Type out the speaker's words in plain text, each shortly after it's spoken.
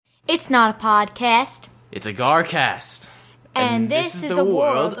It's not a podcast. It's a Garcast. And this is the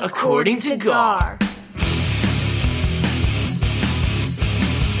world according to Gar.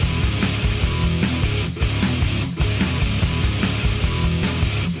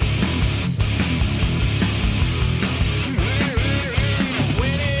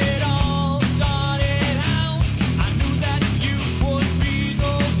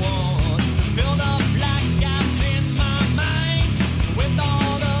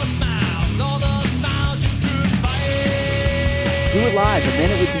 Do it live, and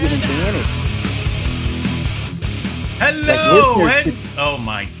then it would be an advantage. Hello! Like oh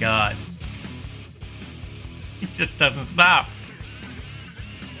my god. It just doesn't stop.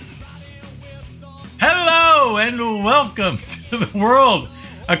 Hello and welcome to the world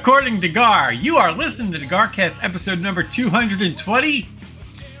according to Gar. You are listening to the Garcast episode number 220.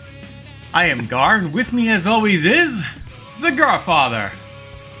 I am Gar, and with me as always is the Garfather.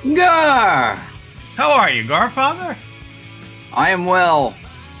 Gar! How are you, Garfather? I am well.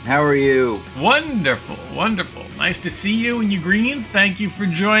 How are you? Wonderful, wonderful. Nice to see you and you greens. Thank you for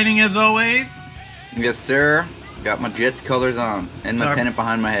joining as always. Yes, sir. Got my Jets colors on and my pennant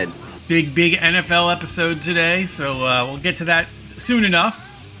behind my head. Big NFL episode today, so we'll get to that soon enough.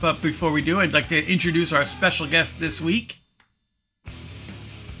 But before we do, I'd like to introduce our special guest this week.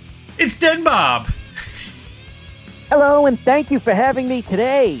 It's Den Bob. Hello, and thank you for having me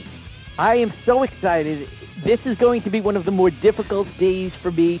today. I am so excited. This is going to be one of the more difficult days for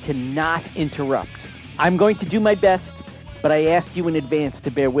me to not interrupt. I'm going to do my best, but I ask you in advance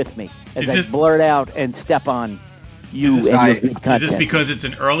to bear with me as I blurt out and step on you. Is this because it's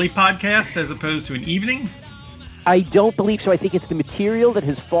an early podcast as opposed to an evening? I don't believe so. I think it's the material that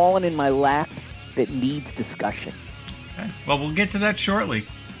has fallen in my lap that needs discussion. Okay. Well, we'll get to that shortly.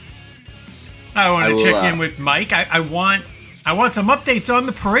 I want to check in with Mike. I want some updates on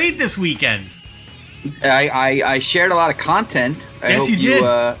the parade this weekend. I shared a lot of content. Yes, you did.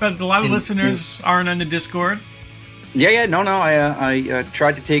 But a lot of listeners aren't on the Discord. Yeah. No. I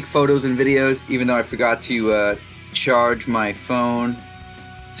tried to take photos and videos, even though I forgot to charge my phone.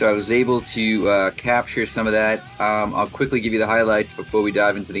 So I was able to capture some of that. I'll quickly give you the highlights before we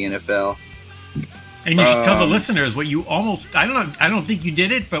dive into the NFL. And you should tell the listeners what you almost, I don't think you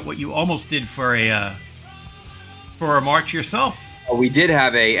did it, but what you almost did for a march yourself. We did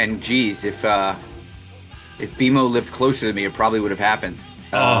have and geez, if BMO lived closer to me, it probably would have happened.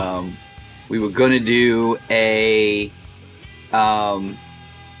 We were going to do a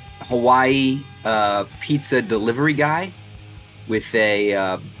Hawaii pizza delivery guy with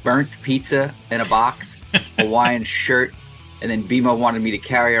a burnt pizza in a box, Hawaiian shirt, and then BMO wanted me to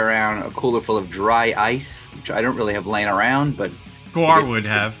carry around a cooler full of dry ice, which I don't really have laying around, but Gar would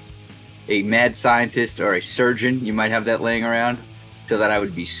have. A mad scientist or a surgeon, you might have that laying around, so that I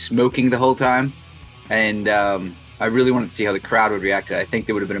would be smoking the whole time. And I really wanted to see how the crowd would react to it. I think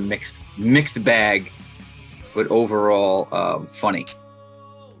there would have been a mixed bag, but overall funny.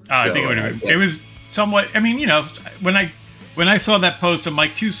 I think it would have been. It was somewhat. I mean, when I saw that post, I'm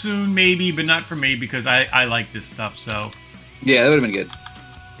like, too soon, maybe, but not for me because I like this stuff. So yeah, that would have been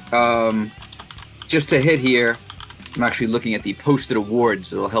good. Just to hit here, I'm actually looking at the posted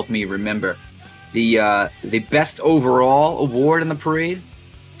awards. It'll help me remember the best overall award in the parade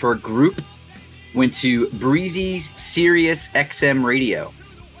for a group. Went to Breezy's Sirius XM Radio,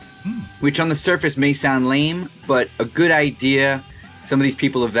 which on the surface may sound lame, but a good idea. Some of these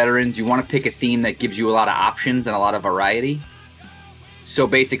people are veterans. You want to pick a theme that gives you a lot of options and a lot of variety. So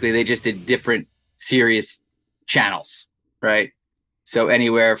basically, they just did different Sirius channels, right? So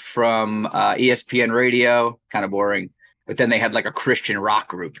anywhere from ESPN Radio, kind of boring, but then they had like a Christian rock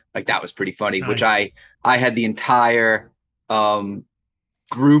group. Like that was pretty funny, nice. Which I had the entire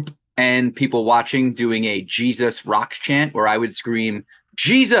group and people watching doing a Jesus Rocks chant where I would scream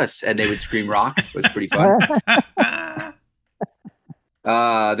Jesus and they would scream rocks. It was pretty fun.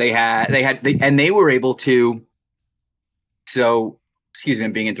 They were able to. So, excuse me,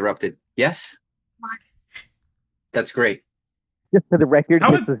 I'm being interrupted. Yes? That's great. Just for the record,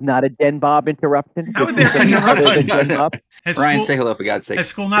 this is not a Den Bob interruption. How would there be interruption? Ryan, say hello for God's sake. Has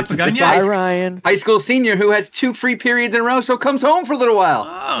school not begun yet? Hi, Ryan. High school senior who has 2 free periods in a row, so comes home for a little while.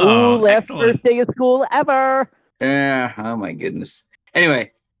 Oh, last first day of school ever. Yeah. Oh my goodness.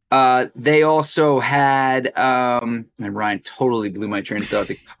 Anyway, they also had and Ryan totally blew my train of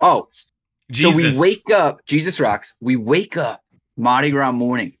thought. Oh, Jesus. So we wake up. Jesus Rocks. We wake up Mardi Gras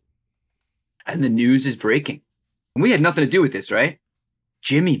morning, and the news is breaking. And we had nothing to do with this, right?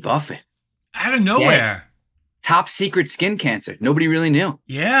 Jimmy Buffett. Out of nowhere. Dead. Top secret skin cancer. Nobody really knew.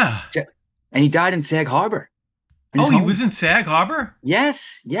 Yeah. And he died in Sag Harbor. Oh, he was in Sag Harbor?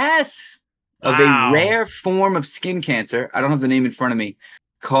 Yes. Of Wow. a rare form of skin cancer. I don't have the name in front of me,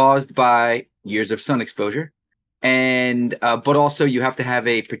 caused by years of sun exposure. And but also you have to have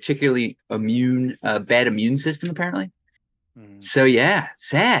a particularly bad immune system, apparently. So yeah,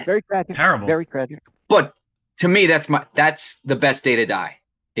 sad. Very tragic. Terrible. Very tragic. But to me, that's the best day to die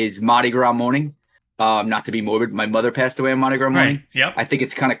is Mardi Gras morning. Not to be morbid, my mother passed away on Mardi Gras morning. Right. Yep. I think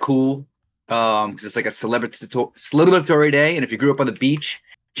it's kind of cool because it's like a celebratory day. And if you grew up on the beach,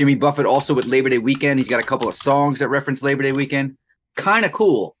 Jimmy Buffett also with Labor Day weekend, he's got a couple of songs that reference Labor Day weekend. Kind of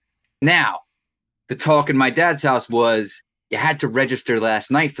cool. Now, the talk in my dad's house was you had to register last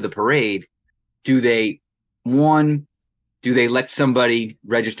night for the parade. Do they let somebody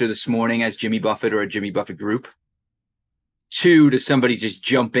register this morning as Jimmy Buffett or a Jimmy Buffett group? 2, does somebody just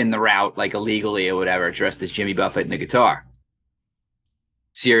jump in the route like illegally or whatever, dressed as Jimmy Buffett and a guitar?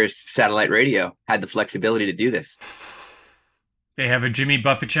 Sirius Satellite Radio had the flexibility to do this. They have a Jimmy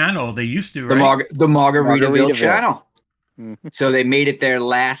Buffett channel. They used to, right? The Margaritaville Margaritaville. channel. Mm-hmm. So they made it their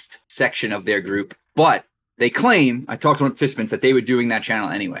last section of their group, but they claim, I talked to one of the participants, that they were doing that channel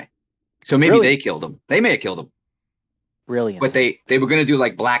anyway. So maybe Really? they killed them. They may have killed them. Brilliant. But they were going to do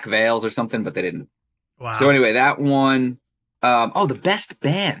like Black Veils or something, but they didn't. Wow. So anyway, that one. The best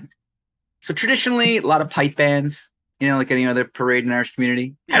band. So traditionally, a lot of pipe bands, like any other parade in Irish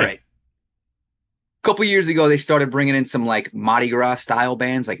community. Yeah. All right. A couple years ago, they started bringing in some like Mardi Gras style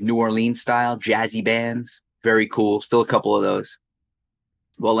bands, like New Orleans style, jazzy bands. Very cool. Still a couple of those.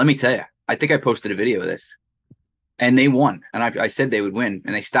 Well, let me tell you, I think I posted a video of this. And they won. And I said they would win.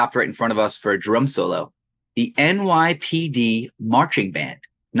 And they stopped right in front of us for a drum solo. The NYPD marching band.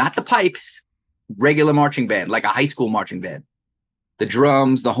 Not the pipes. Regular marching band, like a high school marching band. The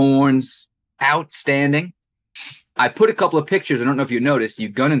drums, the horns, outstanding. I put a couple of pictures. I don't know if you noticed, you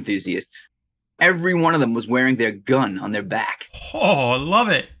gun enthusiasts. Every one of them was wearing their gun on their back. Oh, I love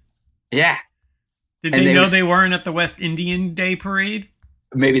it. Yeah. Did And they they know was- they weren't at the West Indian Day Parade?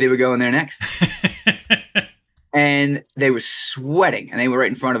 Maybe they were going there next. And they were sweating, and they were right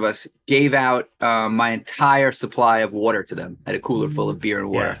in front of us. Gave out my entire supply of water to them. Had a cooler full of beer and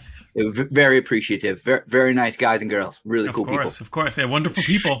water. Yes. They were very appreciative. Very, very nice guys and girls. Really cool people. Of course. They're wonderful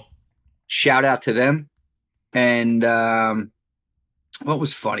people. Shout out to them. And what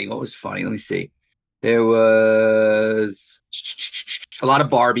was funny? Let me see. There was a lot of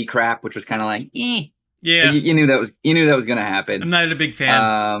Barbie crap, which was kind of like, Yeah. You knew that was going to happen. I'm not a big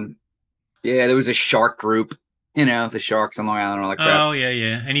fan. Yeah, there was a shark group. The sharks on Long Island and all that crap. Oh,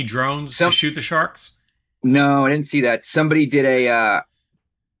 yeah. Any drones to shoot the sharks? No, I didn't see that. Somebody did a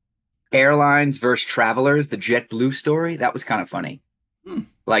airlines versus travelers, the JetBlue story. That was kind of funny.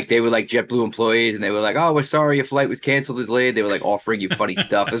 Like they were like JetBlue employees, and they were like, "Oh, we're sorry, your flight was canceled or delayed." They were like offering you funny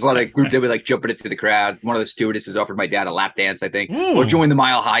stuff. There's a lot of group that were like jumping into the crowd. One of the stewardesses offered my dad a lap dance, I think, or join the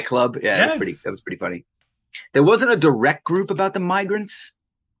Mile High Club. Yeah, Yes. that was pretty funny. There wasn't a direct group about the migrants,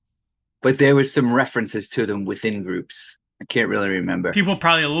 but there was some references to them within groups. I can't really remember. People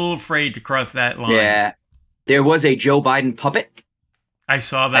probably a little afraid to cross that line. Yeah, there was a Joe Biden puppet. I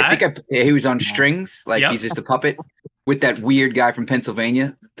saw that. I think he was on strings, like Yep. he's just a puppet with that weird guy from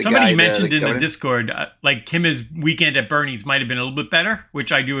Pennsylvania. Somebody mentioned in the governor. Discord, like Kim's Weekend at Bernie's might have been a little bit better,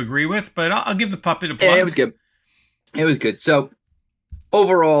 which I do agree with, but I'll give the puppet a plus. Yeah, it was good. It was good. So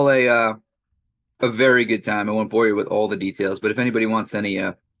overall, a very good time. I won't bore you with all the details, but if anybody wants any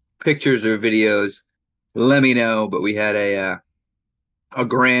pictures or videos, let me know. But we had a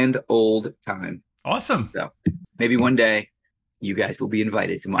grand old time. Awesome. So maybe one day you guys will be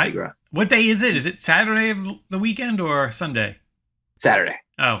invited to Mardi Gras. What day is it? Is it Saturday of the weekend or Sunday? Saturday.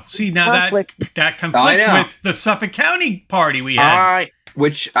 Oh, see, now Conflict. that conflicts know. with the Suffolk County party we had.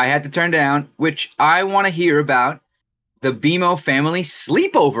 Which I had to turn down, which I want to hear about. The BMO family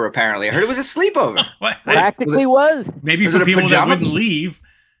sleepover, apparently. I heard it was a sleepover. What? Practically was. Maybe Was for it a people that pajama- wouldn't leave.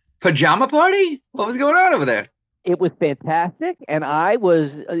 Pajama party? What was going on over there? It was fantastic, and I was,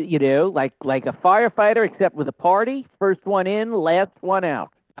 like a firefighter, except with a party. First one in, last one out.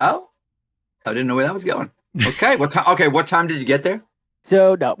 Oh, I didn't know where that was going. Okay, what time? Okay, what time did you get there?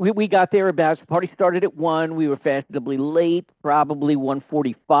 So no, we got there about. The party started at 1:00. We were fashionably late, probably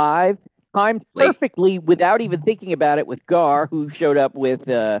 1:45. Timed Late. perfectly without even thinking about it. With Gar, who showed up with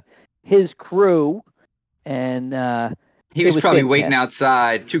his crew, and He It was was probably fantastic. waiting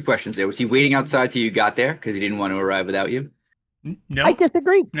outside. Two questions there. Was he waiting outside till you got there because he didn't want to arrive without you? No. I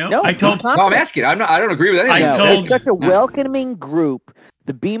disagree. No, I told- I'm No, I'm asking. I don't agree with anything. I I'm No, told- asking. it's such a No. welcoming group.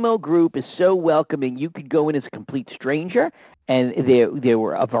 The BMO group is so welcoming. You could go in as a complete stranger, and there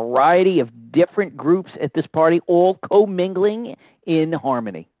were a variety of different groups at this party, all commingling in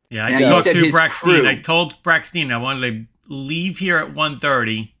harmony. Yeah, Now, I you talked said to his Braxton. crew. I told Braxton I wanted to leave here at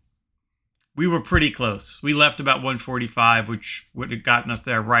 1:30. We were pretty close. We left about 1:45, which would have gotten us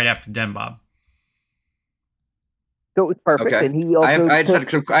there right after Den Bob. So it was perfect. Okay. And he also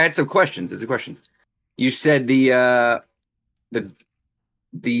I had some questions. There's a question. You said the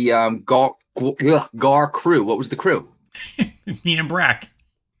Gar crew. What was the crew? Me and Brack.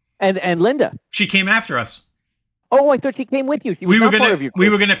 and Linda. She came after us. Oh, I thought she came with you. She was not part of your crew. We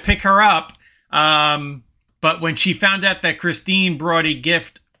were gonna pick her up, but when she found out that Christine brought a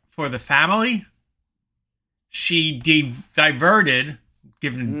gift for the family, she diverted.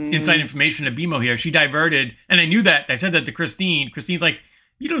 Giving inside information to BMO here, she diverted, and I knew that. I said that to Christine. Christine's like,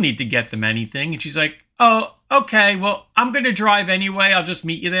 "You don't need to get them anything," and she's like, "Oh, okay. Well, I'm gonna drive anyway. I'll just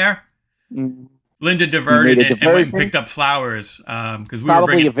meet you there." Mm. Linda diverted and went and picked up flowers because we Probably were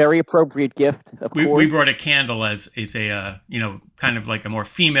bringing a very appropriate gift. Of course. we brought a candle as a kind of like a more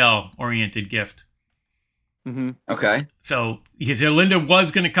female oriented gift. Mm-hmm. Okay. So Linda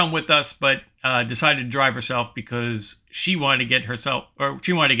was going to come with us, but decided to drive herself because she wanted to get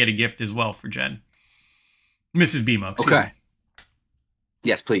a gift as well for Jen, Mrs. BMO. Okay.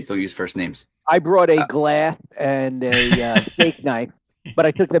 Yes, please don't use first names. I brought a glass and a steak knife, but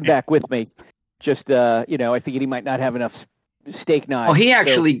I took them back with me. Just I figured he might not have enough steak knives. Oh, he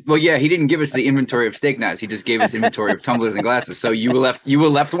actually. Well, yeah, he didn't give us the inventory of steak knives. He just gave us inventory of tumblers and glasses. So you were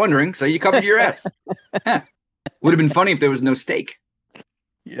left wondering. So you covered your ass. Huh. Would have been funny if there was no steak.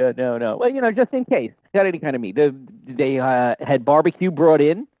 Yeah, no. Well, just in case. Got any kind of meat. They had barbecue brought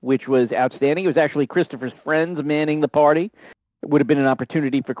in, which was outstanding. It was actually Christopher's friends manning the party. It would have been an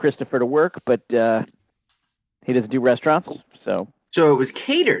opportunity for Christopher to work, but he doesn't do restaurants, so. So it was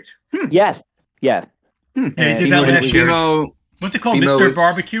catered. Yes. Yeah, he did that last year. What's it called, BMO Mr.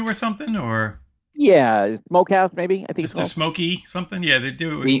 Barbecue or something, or? Yeah, Smokehouse maybe. I think Mr. Smoky something. Yeah, they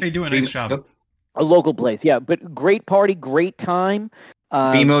do a nice job. A local place, yeah, but great party, great time.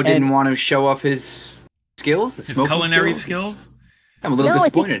 BMO didn't want to show off his skills, his culinary skills. I'm a little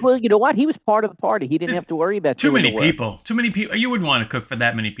disappointed. Well, you know what? He was part of the party. He didn't have to worry about too many people. Too many people. You wouldn't want to cook for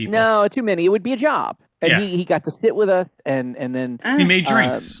that many people. No, too many. It would be a job. And he got to sit with us, and then he made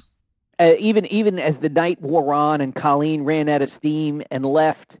drinks. Even as the night wore on and Colleen ran out of steam and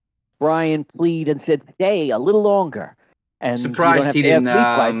left, Brian pleaded and said, "Stay a little longer." And surprised he didn't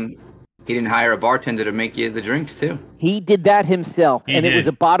hire a bartender to make you the drinks too. He did that himself, it was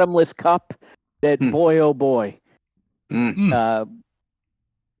a bottomless cup. That boy, oh boy,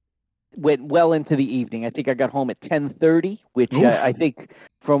 went well into the evening. I think I got home at 10:30, which I think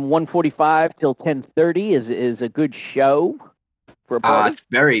from 1:45 till 10:30 is a good show. It's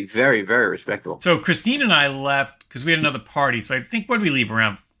very, very, very respectable. So Christine and I left because we had another party. So I think, what did we leave,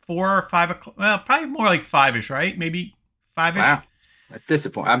 around 4 or 5 o'clock? Well, probably more like 5-ish, right? Maybe 5-ish. Wow, that's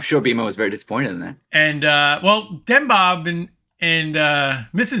disappointing. I'm sure BMO was very disappointed in that. And Den Bob and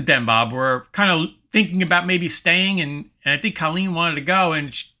Mrs. Den Bob were kind of thinking about maybe staying, and I think Colleen wanted to go,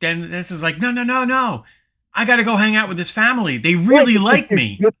 and then this is like, no. I got to go hang out with this family. They really like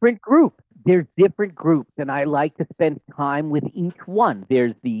me. Different group. There's different groups, and I like to spend time with each one.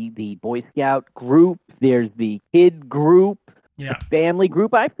 There's the Boy Scout group. There's the kid group. Yeah. The family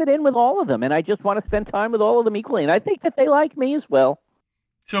group. I fit in with all of them, and I just want to spend time with all of them equally. And I think that they like me as well.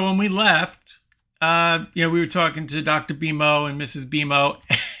 So when we left, we were talking to Dr. BMO and Mrs. BMO,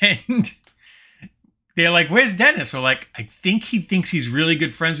 and they're like, "Where's Dennis?" We're like, "I think he thinks he's really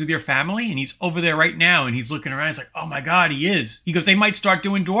good friends with your family, and he's over there right now." And he's looking around. He's like, "Oh my God, he is." He goes, "They might start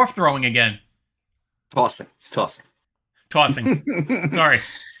doing dwarf throwing again." Tossing. It's tossing. Sorry.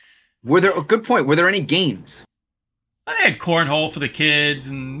 Good point. Were there any games? Well, they had cornhole for the kids,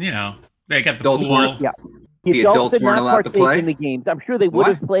 and they got the adults pool. Yeah. The adults weren't allowed to play in the games. I'm sure they would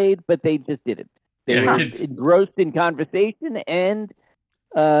have played, but they just didn't. They were kids engrossed in conversation and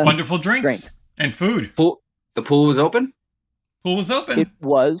wonderful drinks and food. The pool was open? Pool was open. It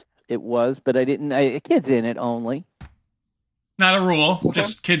was, but I didn't. Kids in it only. Not a rule,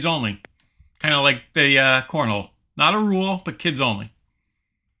 just kids only. Kind of like the cornhole. Not a rule, but kids only.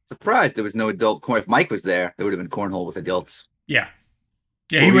 Surprised there was no adult corn. If Mike was there, there would have been cornhole with adults. Yeah,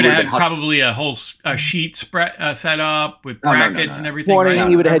 he would have had probably a whole sheet spread set up with brackets and everything. Right?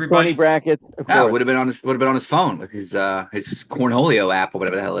 He would have had 20 brackets. Would have been on his phone with his Cornholio app or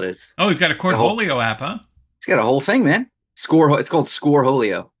whatever the hell it is. Oh, he's got a Cornholio app, huh? He's got a whole thing, man. It's called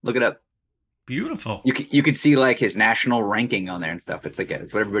Scoreholio. Look it up. Beautiful. You could see like his national ranking on there and stuff. It's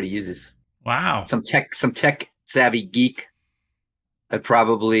it's what everybody uses. Wow. Some tech savvy geek that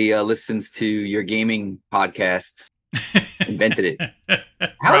probably listens to your gaming podcast invented it.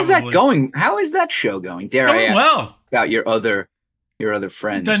 How is that going? How is that show going? Dare I ask well. about your other your other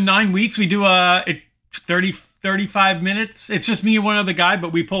friends? We've done 9 weeks. We do 35 minutes. It's just me and one other guy,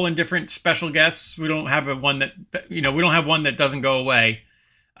 but we pull in different special guests. We don't have one that doesn't go away.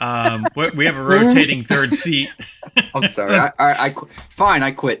 We have a rotating third seat. I'm sorry. Fine,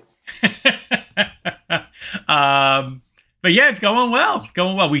 I quit. But yeah, it's going well. It's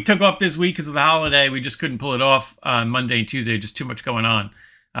going well. We took off this week because of the holiday. We just couldn't pull it off on Monday and Tuesday. Just too much going on.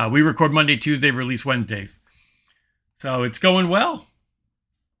 We record Monday, Tuesday, release Wednesdays. So it's going well.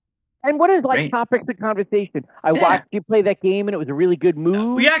 And what is topics of conversation? I watched you play that game, and it was a really good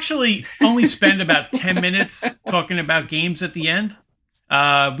move. We actually only spend about 10 minutes talking about games at the end.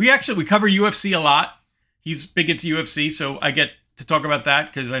 We cover UFC a lot. He's big into UFC, so I get to talk about that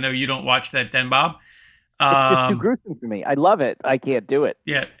because I know you don't watch that, Den Bob. It's just too gruesome for me. I love it. I can't do it.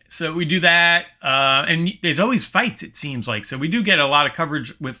 Yeah, so we do that. And there's always fights, it seems like. So we do get a lot of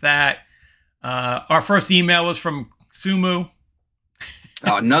coverage with that. Our first email was from Sumu.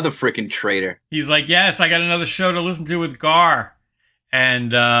 Oh, another freaking traitor. He's like, yes, I got another show to listen to with Gar.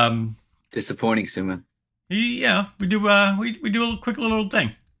 And disappointing, Sumu. we do a quick little thing.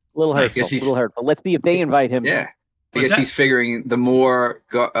 A little hurtful. Let's see if they invite him. Yeah. I guess he's figuring the more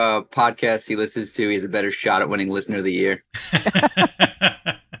podcasts he listens to, he has a better shot at winning Listener of the Year.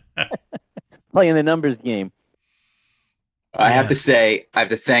 Playing the numbers game. I have to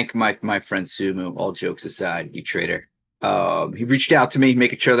thank my friend Sumu, all jokes aside, you traitor. He reached out to me,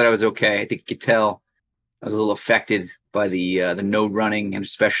 making sure that I was okay. I think you could tell I was a little affected by the no running, and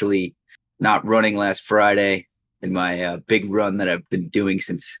especially not running last Friday in my big run that I've been doing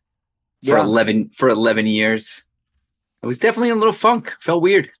for 11 years. I was definitely in a little funk. Felt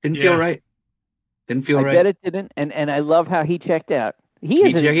weird. Didn't feel right. I bet it didn't. And I love how he checked out. He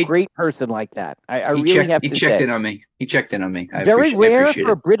is a great person like that. I really have to say. He checked in on me. Very rare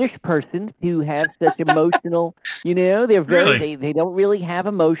for a British person to have such emotional, they're very, they don't really have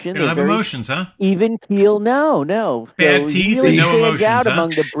emotion. They don't have emotions, huh? Even keel, no. Bad teeth really and no emotions, out huh?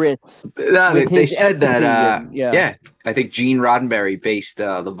 among the Brits. No, they said that, I think Gene Roddenberry based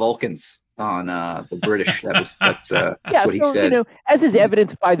the Vulcans on the British. That's what he said. As is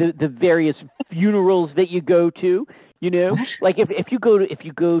evidenced by the various funerals that you go to. Like if you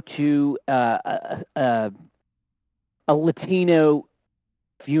go to a Latino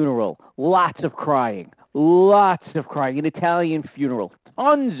funeral, lots of crying, an Italian funeral,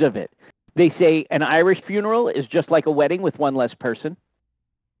 tons of it. They say an Irish funeral is just like a wedding with one less person.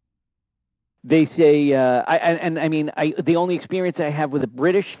 They say, the only experience I have with a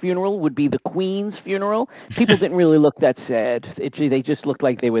British funeral would be the Queen's funeral. People didn't really look that sad. They just looked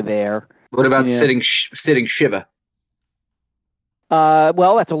like they were there. What about sitting Shiva?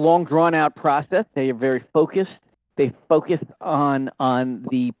 Well, that's a long, drawn-out process. They are very focused. They focus on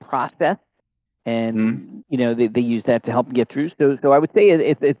the process, and they use that to help them get through. So I would say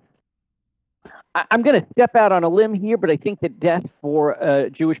it's. I'm going to step out on a limb here, but I think that death for a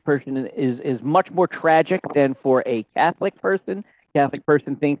Jewish person is much more tragic than for a Catholic person. Catholic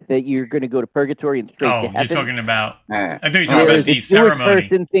person thinks that you're going to go to purgatory and straight to heaven. You're talking about. I thought you were talking about the ceremony.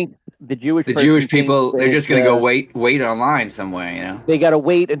 The Jewish people, they're just going to go wait online somewhere. They got to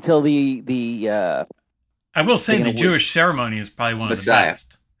wait until the. I will say the Jewish ceremony is probably one of the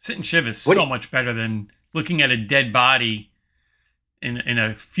best. Sitting Shiva is so much better than looking at a dead body in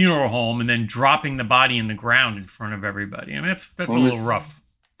a funeral home and then dropping the body in the ground in front of everybody. I mean, that's a little rough.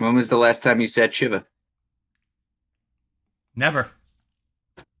 When was the last time you said Shiva? Never.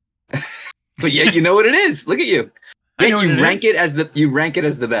 But yeah, you know what it is. Look at you. You rank it as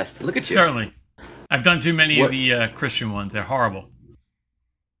the best. Look at you. Certainly. I've done too many of the Christian ones. They're horrible.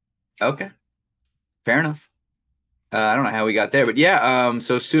 Okay. Fair enough. I don't know how we got there, but yeah.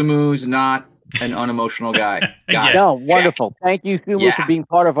 So Sumu's not an unemotional guy. No, wonderful. Thank you, Sumu, for being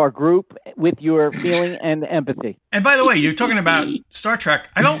part of our group with your feeling and empathy. And by the way, you're talking about Star Trek.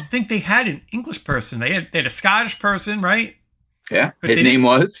 I don't think they had an English person. They had a Scottish person, right? Yeah. But his name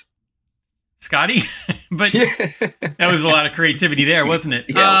was Scotty. But that was a lot of creativity there, wasn't it?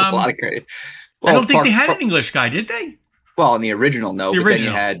 Yeah, a lot of creativity. Well, I don't think they had an English guy, did they? Well, in the original, no. But then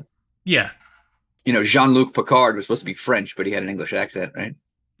you had, Jean-Luc Picard was supposed to be French, but he had an English accent, right?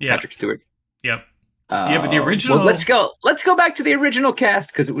 Yeah. Patrick Stewart. Yep. But the original. Well, let's go back to the original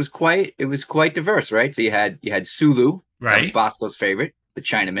cast because it was quite diverse, right? So you had Sulu, right? That was Bosco's favorite, the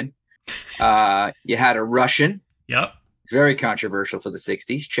Chinaman. You had a Russian. Yep. Very controversial for the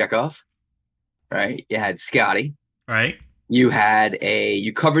 '60s, Chekhov. Right. You had Scotty. Right. You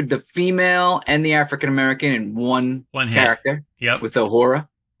covered the female and the African American in one character. Yep. With Uhura.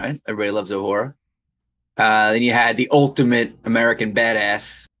 Right. Everybody loves Uhura. Then you had the ultimate American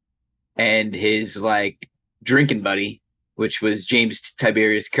badass and his drinking buddy, which was James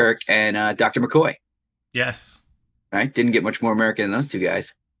Tiberius Kirk and Dr. McCoy. Yes. Right? Didn't get much more American than those two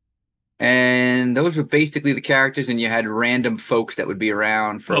guys. And those were basically the characters, and you had random folks that would be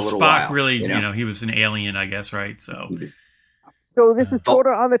around for a little Spock while. really, he was an alien, I guess, right? So this is sort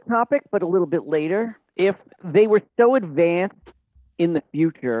of on the topic, but a little bit later. If they were so advanced in the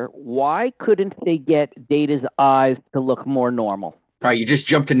future, why couldn't they get Data's eyes to look more normal? Right, you just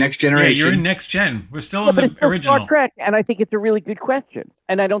jumped to Next Generation. Yeah, you're in Next Gen. We're still in the original. Star Trek, and I think it's a really good question.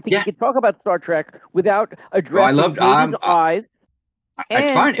 And I don't think you can talk about Star Trek without addressing Data's eyes.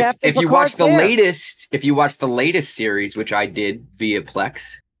 It's fine. If you watch the latest series, which I did via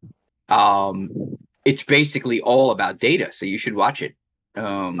Plex, it's basically all about Data. So you should watch it.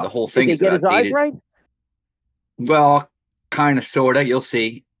 The whole thing is about Data. Eyes right? Well, kind of, sort of. You'll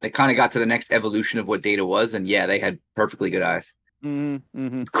see. They kind of got to the next evolution of what Data was, and yeah, they had perfectly good eyes.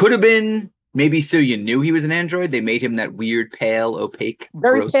 Mm-hmm. Could have been maybe so you knew he was an android. They made him that weird, pale, opaque,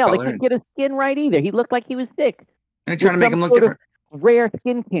 very gross pale. color. They couldn't get his skin right either. He looked like he was sick. And trying to make him look different. Rare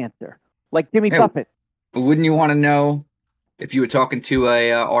skin cancer, like Jimmy Buffett. Wouldn't you want to know if you were talking to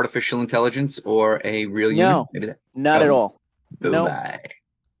a artificial intelligence or a real human? No, maybe not at all. No,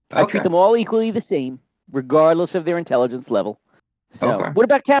 I treat them all equally the same, regardless of their intelligence level. So, what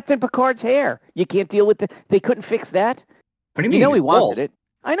about Captain Picard's hair? You can't deal with they couldn't fix that. What do you mean? He wanted it.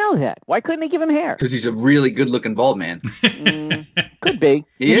 I know that. Why couldn't they give him hair? Because he's a really good-looking bald man. Could be.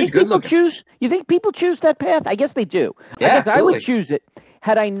 He is good-looking. You think people choose that path? I guess they do. Yeah, I would choose it.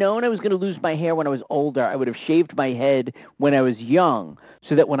 Had I known I was going to lose my hair when I was older, I would have shaved my head when I was young,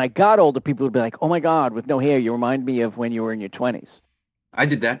 so that when I got older, people would be like, "Oh my God, with no hair, you remind me of when you were in your 20s." I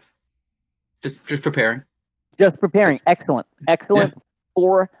did that. Just preparing. Just preparing. Excellent.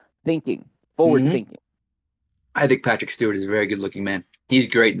 Forward thinking. I think Patrick Stewart is a very good-looking man. He's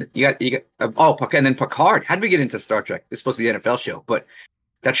great. You got and then Picard. How did we get into Star Trek? This is supposed to be the NFL show, but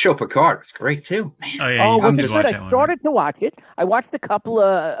that show Picard was great too. Man. Oh yeah, I started to watch it. I watched a couple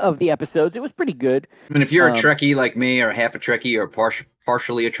of the episodes. It was pretty good. I mean, if you're a Trekkie like me, or half a Trekkie, or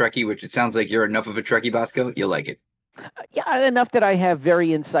partially a Trekkie, which it sounds like you're enough of a Trekkie, Bosco, you'll like it. Yeah, enough that I have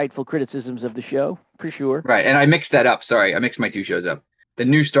very insightful criticisms of the show, for sure. Right, and I mixed that up. Sorry, I mixed my two shows up. The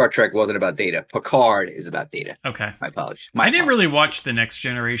new Star Trek wasn't about Data. Picard is about Data. Okay. My apologies. I didn't really watch The Next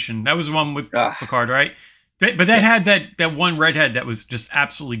Generation. That was the one with Picard, right? But that had that one redhead that was just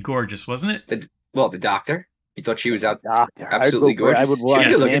absolutely gorgeous, wasn't it? The doctor. You thought she was absolutely gorgeous? I would watch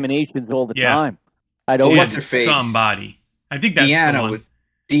examinations all the time. What's her face? Somebody. I think that's the one.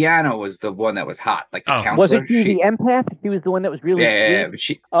 Deanna was the one that was hot, like the counselor. Wasn't she the empath? She was the one that was really but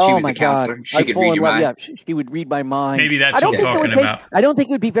she was the counselor. God. She could read your mind. Yeah, she would read my mind. Maybe that's what I'm talking about. I don't think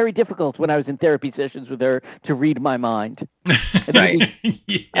it would be very difficult when I was in therapy sessions with her to read my mind. Right.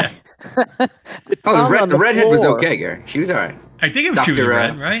 Yeah. The redhead was okay, Gary. She was all right. I think she was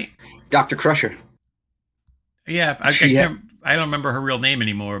red, right? Dr. Crusher. Yeah, I don't remember her real name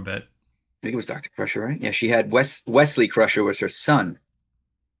anymore, but I think it was Dr. Crusher, right? Yeah, she had Wesley Crusher was her son.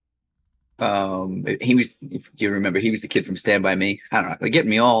 He was, if you remember, he was the kid from Stand By Me. I don't know. They're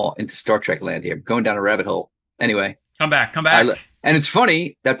getting me all into Star Trek land here. Going down a rabbit hole. Anyway. Come back. And it's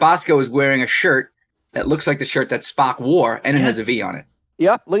funny that Bosco is wearing a shirt that looks like the shirt that Spock wore, and it has a V on it.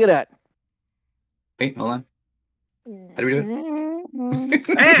 Yeah, look at that. Wait, hold on. How do we do it?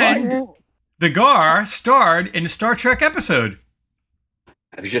 And the Gar starred in a Star Trek episode.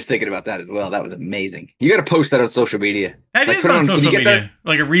 I was just thinking about that as well. That was amazing. You got to post that on social media. That is on social media.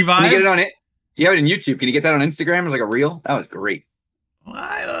 Like a revive? Can you get it on it? You have it on YouTube. Can you get that on Instagram as like a reel? That was great. Well,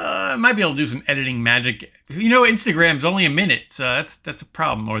 I might be able to do some editing magic. Instagram's only a minute, so that's a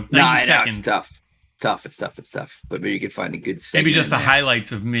problem. Or 90 seconds. It's tough. It's tough. But maybe you could find a good segment. Maybe just the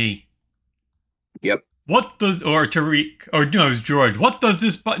highlights of me. Yep. Or Tariq, or no, it was George. What does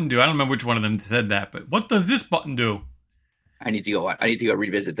this button do? I don't remember which one of them said that, but what does this button do? I need to go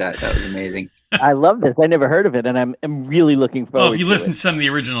revisit that. That was amazing. I love this. I never heard of it, and I'm really looking forward to it. Well, if you listen to some of the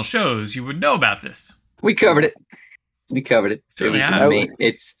original shows, you would know about this. We covered it. So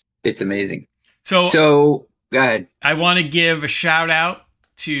it's amazing. So go ahead. I want to give a shout out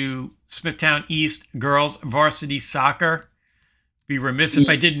to Smithtown East girls varsity soccer. Be remiss if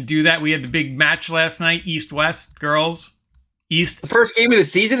I didn't do that. We had the big match last night, East-West girls. East. The first game of the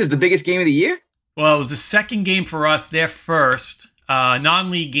season is the biggest game of the year? Well, it was the second game for us. Their first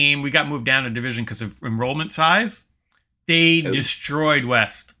non-league game. We got moved down a division because of enrollment size. They destroyed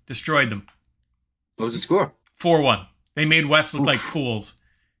West. Destroyed them. What was the score? 4-1. They made West look like fools.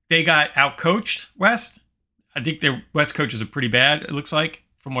 They got out-coached, West. I think their West coaches are pretty bad, it looks like,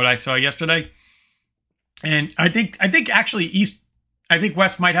 from what I saw yesterday. And I think actually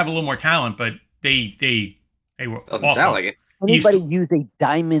West might have a little more talent, but they They were Doesn't awful. sound like it. Anybody use a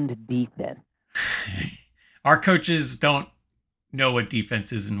diamond defense? Our coaches don't know what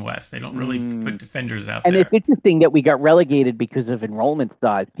defense is in West. They don't really put defenders out And there. it's interesting that we got relegated because of enrollment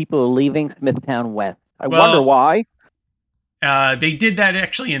size. People are leaving Smithtown West. I wonder why. They did that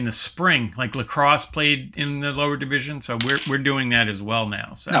actually in the spring. Like lacrosse played in the lower division, so we're doing that as well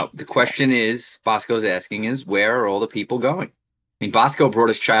now. So No, the question is, Bosco's asking is, where are all the people going? I mean, Bosco brought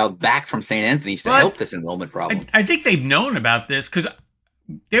his child back from St. Anthony's to help this enrollment problem. I think they've known about this because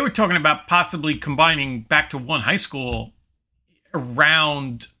they were talking about possibly combining back to one high school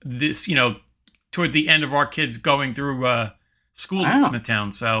around this, towards the end of our kids going through school in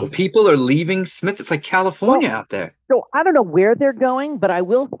Smithtown. So people are leaving Smith. It's like California out there. So I don't know where they're going, but I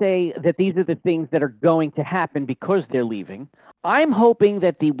will say that these are the things that are going to happen because they're leaving. I'm hoping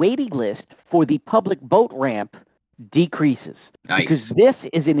that the waiting list for the public boat ramp decreases. Nice. Because this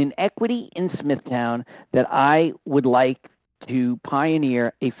is an inequity in Smithtown that I would like to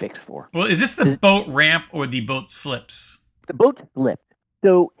pioneer a fix for. Well, is this the boat ramp or the boat slips? The boat slipped.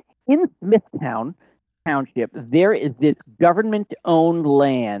 So in Smithtown Township, there is this government-owned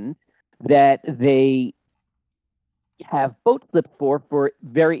land that they have boat slips for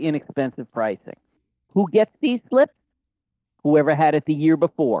very inexpensive pricing. Who gets these slips? Whoever had it the year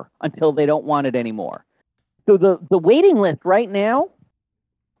before, until they don't want it anymore. So the waiting list right now,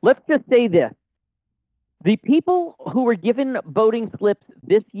 let's just say this. The people who were given boating slips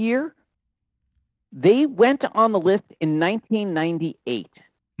this year, they went on the list in 1998.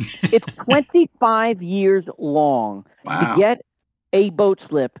 It's 25 years long to get a boat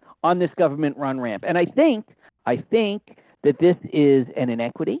slip on this government-run ramp. And I think that this is an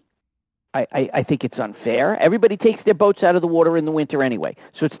inequity. I think it's unfair. Everybody takes their boats out of the water in the winter anyway.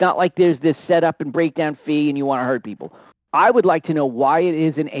 So it's not like there's this setup and breakdown fee and you want to hurt people. I would like to know why it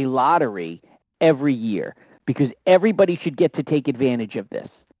isn't a lottery every year, because everybody should get to take advantage of this.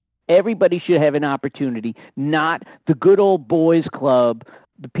 Everybody should have an opportunity, not the good old boys club,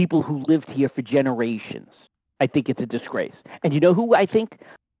 the people who lived here for generations. I think it's a disgrace. And you know who I think?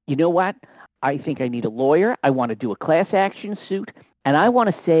 You know what? I think I need a lawyer. I want to do a class action suit. And I want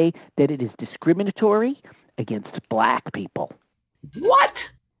to say that it is discriminatory against black people.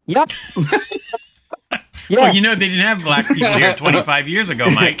 What? Yep. Well, they didn't have black people here 25 years ago,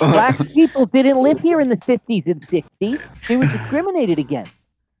 Mike. Black people didn't live here in the 50s and 60s. They were discriminated against.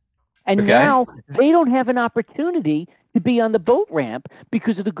 And now they don't have an opportunity to be on the boat ramp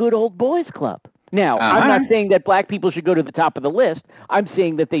because of the good old boys club. Now, I'm not saying that black people should go to the top of the list. I'm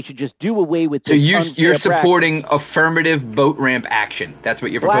saying that they should just do away with this. So you're supporting affirmative boat ramp action. That's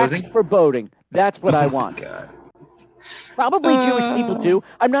what you're proposing? Black for boating. That's what I want. God. Probably Jewish people too.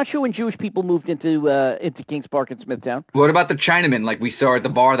 I'm not sure when Jewish people moved into Kings Park in Smithtown. What about the Chinamen like we saw at the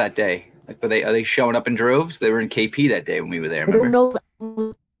bar that day? Like, are they showing up in droves? They were in KP that day when we were there, remember?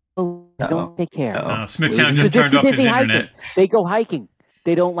 I don't take care. Smithtown just turned off his internet. They go hiking.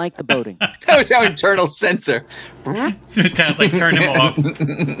 They don't like the boating. That was our internal censor. Smithtown's like, turn him off.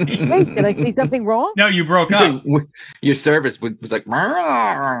 Hey, did I say something wrong? No, you broke up. Your service was like.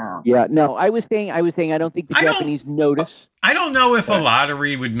 Yeah, no, I was saying I don't think the Japanese notice. I don't know if a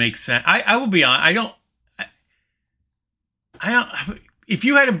lottery would make sense. I will be honest. I don't. If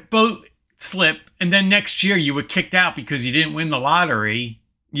you had a boat slip and then next year you were kicked out because you didn't win the lottery,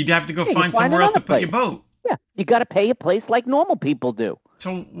 you'd have to go find somewhere else to put your boat. Yeah, you got to pay a place like normal people do.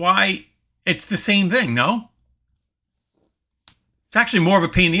 So why? It's the same thing, no? It's actually more of a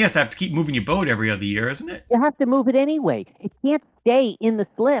pain in the ass to have to keep moving your boat every other year, isn't it? You have to move it anyway. It can't stay in the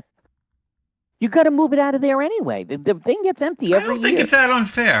slip. You got to move it out of there anyway. The thing gets empty every year. I don't think it's that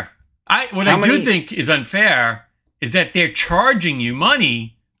unfair. I do think is unfair is that they're charging you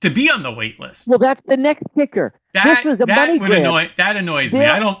money to be on the wait list. Well, that's the next kicker. This was a money grab. That annoys me.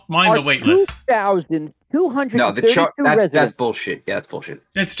 I don't mind the wait list. 2,232 that's bullshit. Yeah, that's bullshit.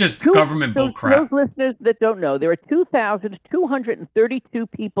 It's just government bull crap. Those listeners that don't know, there are 2,232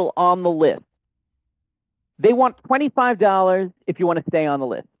 people on the list. They want $25 if you want to stay on the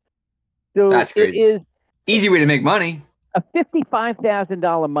list. So that's crazy. It is easy way to make money. A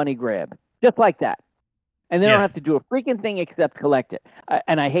 $55,000 money grab, just like that. And they don't have to do a freaking thing except collect it.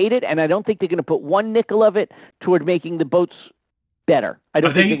 And I hate it, and I don't think they're going to put one nickel of it toward making the boats better. I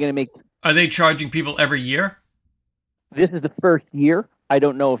don't think they're going to make... Are they charging people every year? This is the first year. I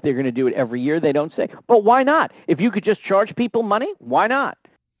don't know if they're going to do it every year. They don't say. But why not? If you could just charge people money, why not?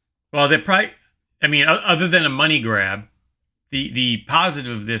 Well, they're probably... I mean, other than a money grab, the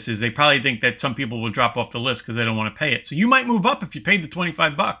positive of this is they probably think that some people will drop off the list because they don't want to pay it. So you might move up if you paid the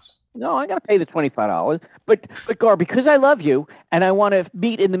 $25. No, I got to pay the $25. But Gar, because I love you and I want to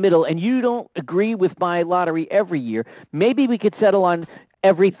meet in the middle, and you don't agree with my lottery every year, maybe we could settle on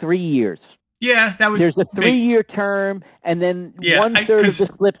every 3 years. Yeah, that would. There's a 3-year term, and then 1/3 of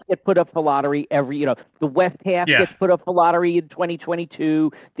the slips get put up for lottery every. The west half gets put up for lottery in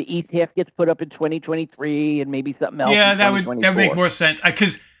 2022. The east half gets put up in 2023, and maybe something else. Yeah, that would make more sense.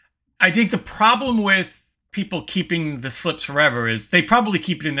 Because I think the problem with people keeping the slips forever is they probably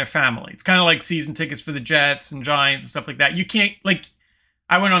keep it in their family. It's kind of like season tickets for the Jets and Giants and stuff like that. You can't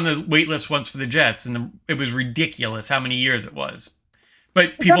I went on the wait list once for the Jets, and it was ridiculous how many years it was.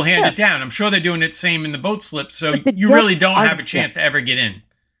 But people hand it down. I'm sure they're doing it same in the boat slips, so you really don't have a chance to ever get in.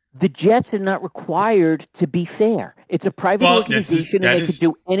 The Jets are not required to be fair. It's a private organization, and they can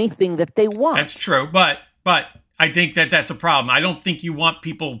do anything that they want. That's true, but I think that's a problem. I don't think you want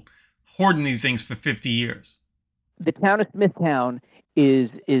people hoarding these things for 50 years. The town of Smithtown is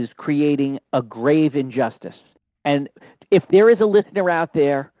creating a grave injustice. And if there is a listener out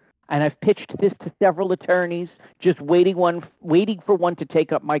there, and I've pitched this to several attorneys, just waiting for one to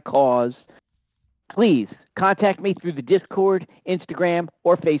take up my cause, please contact me through the Discord, Instagram,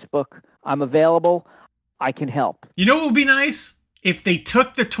 or Facebook. I'm available. I can help. You know what would be nice? If they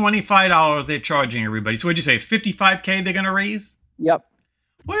took the $25 they're charging everybody. So what'd you say, $55K they're going to raise? Yep.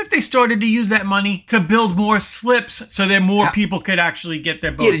 What if they started to use that money to build more slips so that more people could actually get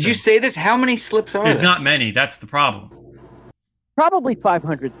their boats? Yeah, did you say this? How many slips are there? There's not many. That's the problem. Probably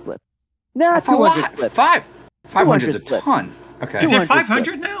 500 slips. No, that's a lot. 500's a ton. Okay. Is it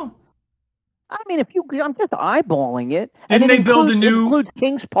 500 now? I mean, I'm just eyeballing it. Didn't they build a new? It includes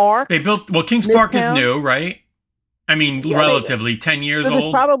Kings Park. They built Kings Park is new, right? I mean, relatively 10 years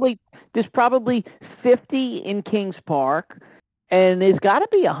old. There's probably 50 in Kings Park, and there's got to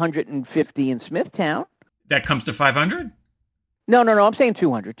be 150 in Smithtown. That comes to 500? No. I'm saying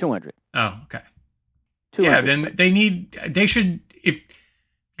 200. Oh, okay. 200. Yeah, then they should, if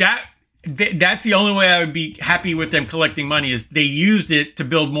that's the only way I would be happy with them collecting money is they used it to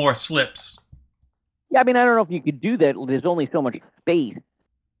build more slips. Yeah, I mean, I don't know if you could do that. There's only so much space,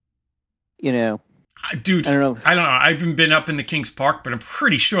 Dude, I don't know. I haven't been up in the Kings Park, but I'm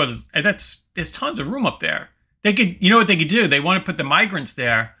pretty sure there's tons of room up there. They could, you know what they could do? They want to put the migrants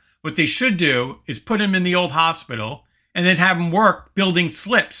there. What they should do is put them in the old hospital and then have them work building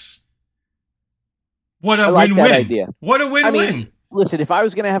slips. What a win-win! Idea. What a win-win! I mean, listen, if I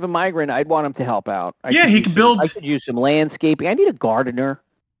was going to have a migrant, I'd want him to help out. He could build. I could use some landscaping. I need a gardener.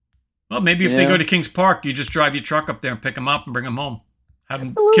 Well, maybe if they go to Kings Park, you just drive your truck up there and pick them up and bring them home. Have them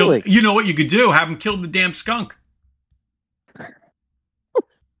Absolutely. kill. You know what you could do? Have them kill the damn skunk.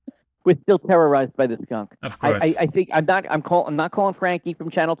 We're still terrorized by the skunk. Of course. I think I'm not calling Frankie from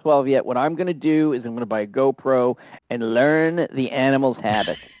Channel 12 yet. What I'm going to do is I'm going to buy a GoPro and learn the animal's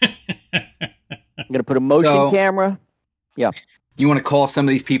habits. I'm going to put a motion camera. Yeah. You want to call some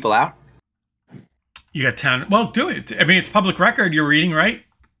of these people out? You got town. Well, do it. I mean, it's public record you're reading, right?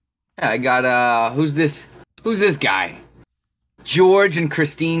 Yeah, I got, who's this guy? George and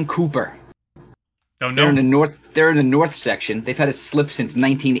Christine Cooper. Don't know. They're in the north section. They've had a slip since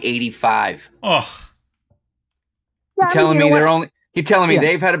 1985. Oh. You're telling me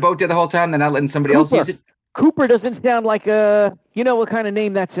they've had a boat there the whole time? They're not letting somebody else use it? Cooper doesn't sound like what kind of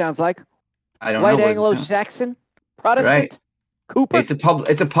name that sounds like? I don't know. White Anglo-Saxon? Protestant? Right. Cooper? It's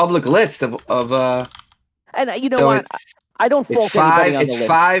a public list of and you know what? I don't fault anybody on the list. It's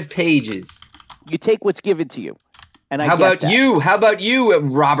 5 pages. You take what's given to you. And How about you,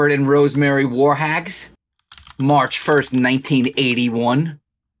 Robert and Rosemary Warhags? March 1st, 1981.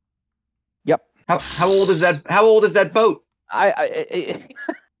 Yep. How old is that boat?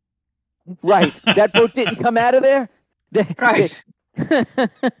 Right. That boat didn't come out of there? Right.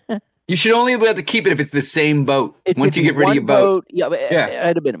 You should only be able to keep it if it's the same boat. Once you get rid of your boat.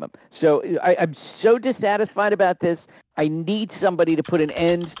 At a minimum. So I'm so dissatisfied about this. I need somebody to put an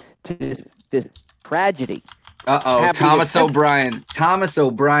end to this tragedy. Thomas O'Brien. Thomas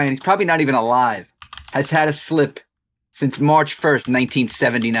O'Brien, he's probably not even alive, has had a slip since March 1st,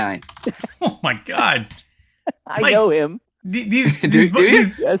 1979. Oh, my God. I know him. Do you?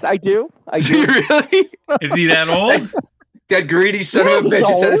 Yes, I do. Do you really? Is he that old? That greedy son of a bitch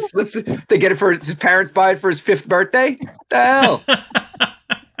has had a slip. They get it for his parents buy it for his 5th birthday? The hell?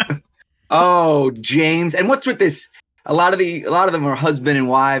 Oh, James. And what's with this? A lot of them are husband and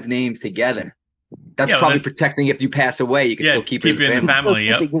wife names together. That's probably protecting if you pass away. You can still keep it in the family.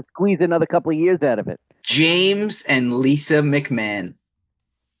 Yep. You can squeeze another couple of years out of it. James and Lisa McMahon.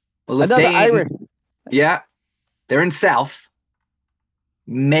 Well, Irish. Yeah. They're in South.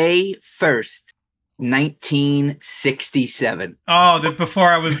 May 1st, 1967. Oh, before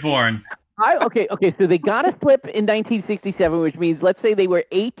I was born. Okay. So they got a slip in 1967, which means let's say they were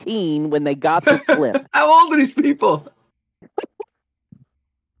 18 when they got the slip. How old are these people?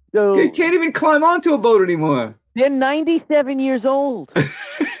 So They can't even climb onto a boat anymore. they're 97 years old. They're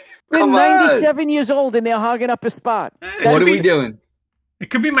Come 97 years old and they're hogging up a spot. What are we doing? It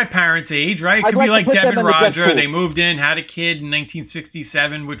could be my parents' age, right? It I'd could be like like to put Deb them and in the death Roger. pool. They moved in, had a kid in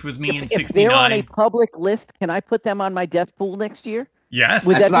 1967, which was me in If they're on a 69. public list, can I put them on my death pool next year? Yes.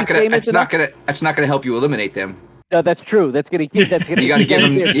 Would That's that be famous not gonna help you eliminate them. No, that's true. That's gonna You gotta give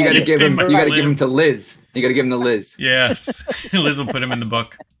them. You gotta give them. You gotta give them to Liz. You gotta give them to Liz. Yes. Liz will put him in the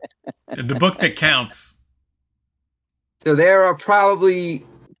book. The book that counts. So there are probably.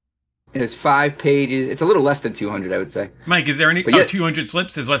 There's 5 pages. It's a little less than 200, I would say. Mike, is there any? But yet- 200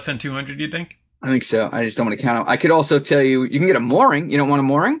 slips is less than 200, you think? I think so. I just don't want to count them. I could also tell you, you can get a mooring. You don't want a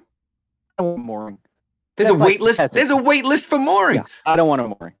mooring? I don't want a mooring. There's That's a wait like list. peasant. There's a wait list for Yeah, moorings. I don't want a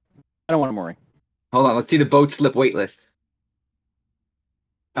mooring. I don't want a mooring. Hold on. Let's see the boat slip wait list.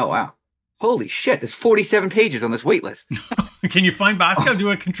 Oh, wow. Holy shit. There's 47 pages on this wait list. Can you find Bosco? Do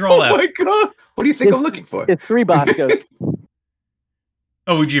a control F. Oh, my God. What do you think I'm looking for? It's 3 Boscos.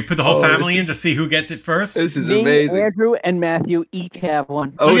 Oh, would you put the whole Oh, family this in to see who gets it first? This is Me, amazing. Andrew, and Matthew each have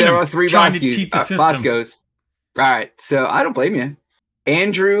one. Oh, Look at there him are 3 trying to Boscos. cheat the system. Boscos. All right. So I don't blame you.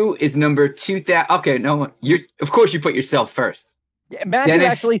 Andrew is number 2000. Okay. No, of course you put yourself first. Yeah, Matthew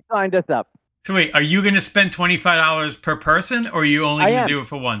Dennis- actually signed us up. So wait, are you going to spend $25 per person, or are you only I going am. to do it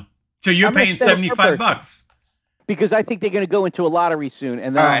for one? So you're I'm gonna paying spend it per person. $75. Because I think they're going to go into a lottery soon,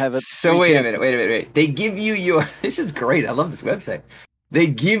 and then All I'll right. have a. So wait a minute. They give you your. This is great. I love this website. They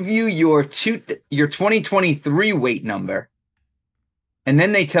give you your 2023 weight number, and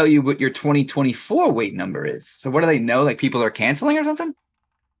then they tell you what your 2024 weight number is. So what do they know? Like people are canceling or something?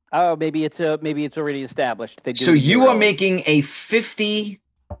 Oh, maybe it's already established. They do So it you year are early. making a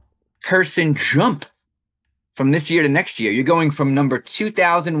 50-person jump from this year to next year. You're going from number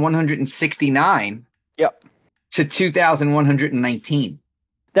 2,169 Yep. to 2,119.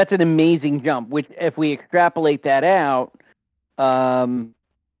 That's an amazing jump. Which, if we extrapolate that out,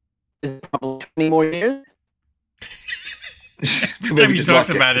 is probably 20 more years. Too Every bad we time he just talks lost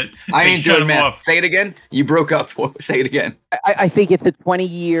it. about it, I they ain't shut doing him math. off. Say it again. You broke up. Say it again. I think it's a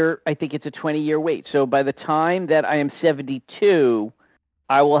 20-year. I think it's a 20-year wait. So by the time that I am 72,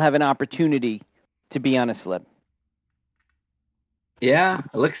 I will have an opportunity to be on a slip. Yeah,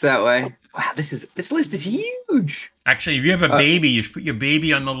 it looks that way. Wow, this list is huge. Actually, if you have a baby, you should put your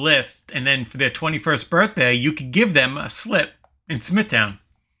baby on the list, and then for their 21st birthday, you could give them a slip in Smithtown.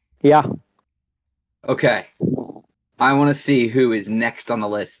 Yeah. Okay. I want to see who is next on the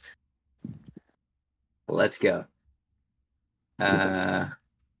list. Let's go. Oh,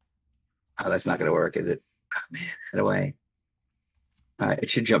 that's not going to work, is it? Oh, man, head away. All right, it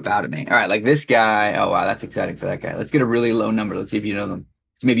should jump out at me. All right, like this guy. Oh, wow, that's exciting for that guy. Let's get a really low number. Let's see if you know them.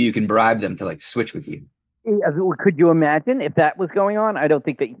 So maybe you can bribe them to like switch with you. Could you imagine if that was going on? I don't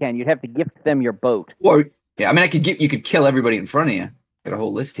think that you can. You'd have to gift them your boat. Or, yeah, I mean, you could kill everybody in front of you. Got a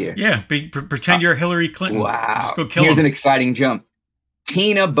whole list here. Yeah, pretend you're Hillary Clinton. Wow. Just go kill Here's them. an exciting jump.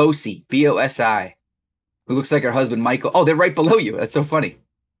 Tina Bosi, B-O-S-I, who looks like her husband, Michael. Oh, they're right below you. That's so funny.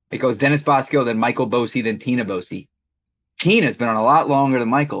 It goes Dennis Bosco, then Michael Bosi, then Tina Bosi. Tina's been on a lot longer than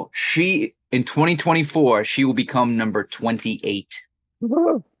Michael. In 2024, she will become number 28.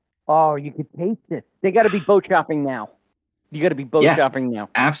 Oh, you could taste it. They got to be boat shopping now. You got to be boat shopping now.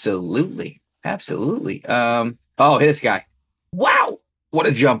 Absolutely. Oh, this guy. Wow. What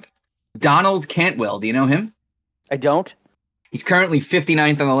a jump. Donald Cantwell. Do you know him? I don't. He's currently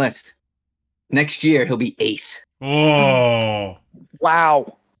 59th on the list. Next year, he'll be 8th. Oh.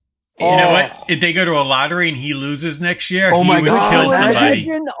 Wow. You know what? If they go to a lottery and he loses next year, Oh he my would God, kill somebody.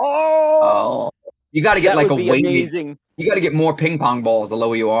 Imagine. Oh. You got to get that like a would be weight. amazing. You got to get more ping pong balls the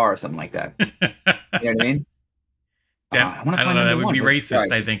lower you are or something like that. You know what I mean? Yeah, wanna I don't find know. That number would be one. racist,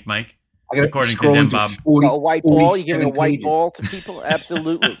 Sorry. I think, Mike. I gotta According to scroll them, into Bob. 40 A white ball? You giving a 47 white pages. ball to people?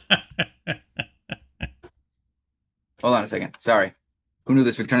 Absolutely. Hold on a second. Sorry. Who knew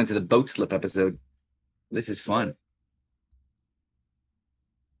this would turn into the boat slip episode? This is fun.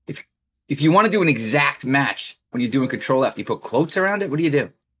 If you want to do an exact match when you're doing Control F, you put quotes around it. What do you do?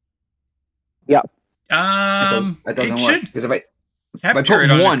 Yeah. That doesn't it work should because if I capture put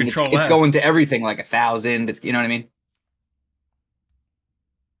it on one, the it's Control F. going to everything like 1,000. It's, you know what I mean?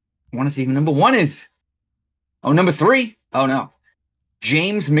 I want to see who number 1 is. Oh, number 3. Oh no,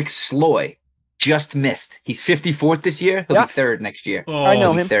 James McSloy just missed. He's 54th this year. He'll Yeah. be 3rd next year. Oh, I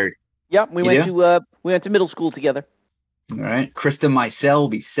know He'll be him. 3rd. Yep. We You went do? to we went to middle school together. All right. Krista Micelle will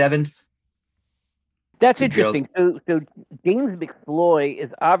be 7th. That's interesting. So James McFloy is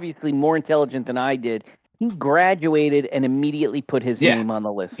obviously more intelligent than I did. He graduated and immediately put his name on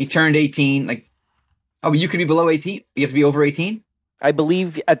the list. He turned 18. But you could be below 18? You have to be over 18? I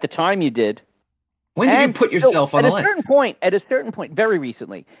believe at the time you did. When did you put yourself on the list? At a certain point, very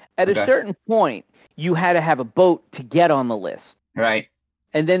recently, a certain point, you had to have a boat to get on the list. Right.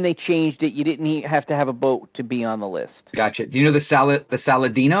 And then they changed it. You didn't have to have a boat to be on the list. Gotcha. Do you know the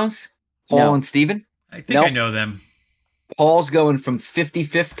Saladinos? Paul and Steven? I think I know them. Paul's going from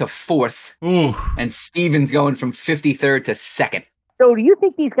 55th to 4th. Ooh. And Steven's going from 53rd to 2nd. So do you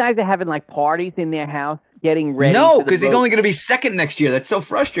think these guys are having like parties in their house getting ready? No, because he's only going to be 2nd next year. That's so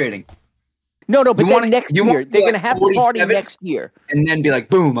frustrating. No, but next year. They're going to have a party next year. And then be like,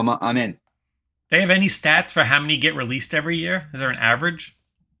 boom, I'm in. They have any stats for how many get released every year? Is there an average?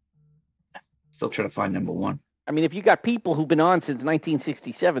 Still trying to find number 1. I mean, if you got people who've been on since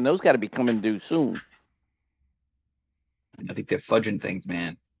 1967, those got to be coming due soon. I think they're fudging things,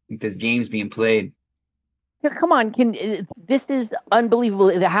 man. I think there's games being played. Come on, this is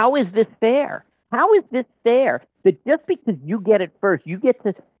unbelievable. How is this fair? How is this fair? That just because you get it first, you get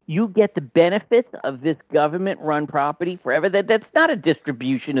the benefits of this government-run property forever. That's not a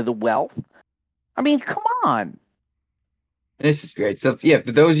distribution of the wealth. I mean, come on. This is great. So,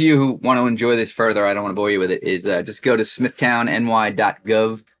 for those of you who want to enjoy this further, I don't want to bore you with it, is just go to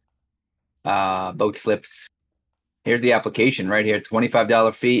smithtownny.gov, boat slips. Here's the application right here,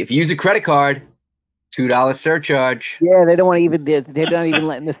 $25 fee. If you use a credit card, $2 surcharge. Yeah, they don't want to even. They're not even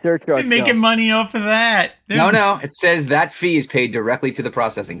letting the surcharge. They're making money off of that. No. It says that fee is paid directly to the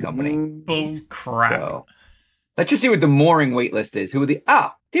processing company. Bull crap. So, let's just see what the mooring wait list is. Who are the?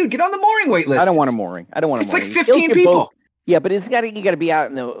 Dude, get on the mooring wait list. I don't want a mooring. It's like 15 people. Yeah, but you got to be out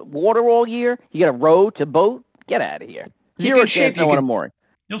in the water all year. You got to row to boat. Get out of here. Keep in shape. I want a mooring.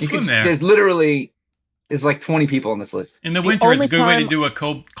 You'll swim there. There's like 20 people on this list. In the winter, it's a good way to do a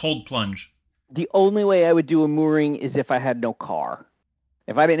cold plunge. The only way I would do a mooring is if I had no car.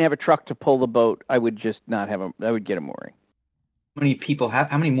 If I didn't have a truck to pull the boat, I would just not have I would get a mooring. How many people have?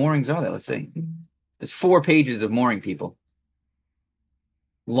 How many moorings are there? Let's see. There's 4 pages of mooring people.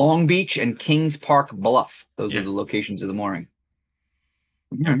 Long Beach and Kings Park Bluff. Those are the locations of the mooring.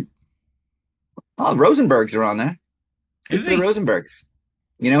 Mm-hmm. Oh, Rosenbergs are on there. Is he? The Rosenbergs.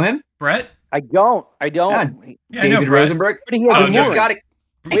 You know him? Brett? I don't. Yeah, David Rosenberg. But he has just got it.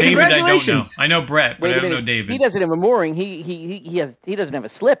 David, I don't know. I know Brett, but I don't know David. He doesn't have a mooring. He doesn't have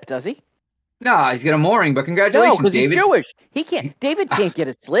a slip, does he? No, he's got a mooring, but congratulations, David. He's Jewish. He can't. David can't get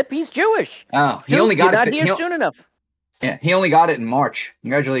a slip. He's Jewish. Oh, he only got it. Not here soon enough. Yeah, he only got it in March.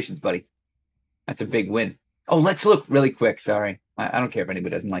 Congratulations, buddy. That's a big win. Oh, let's look really quick. Sorry. I don't care if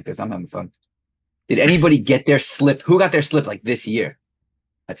anybody doesn't like this. I'm having fun. Did anybody get their slip? Who got their slip like this year?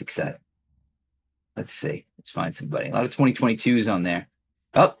 That's exciting. Let's see. Let's find somebody. A lot of 2022s on there.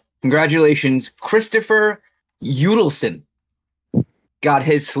 Oh, congratulations. Christopher Udelson got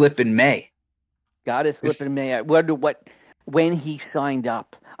his slip in May. I wonder when he signed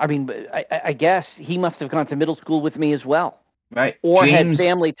up. I mean, I guess he must have gone to middle school with me as well. Right. Or had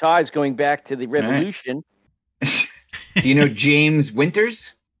family ties going back to the Revolution. Right. Do you know James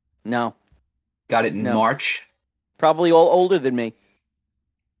Winters? No. Got it in March. Probably all older than me.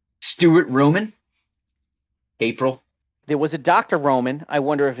 Stuart Roman? April. There was a Dr. Roman. I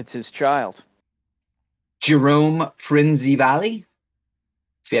wonder if it's his child. Jerome Prinzivalli?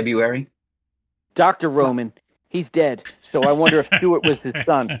 February. Dr. Roman. He's dead. So I wonder if Stuart was his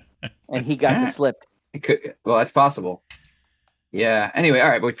son and he got the slip. It could, well, that's possible. Yeah. Anyway, all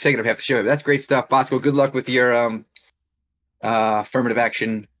right, we'll take it up half the show. But that's great stuff. Bosco, good luck with your affirmative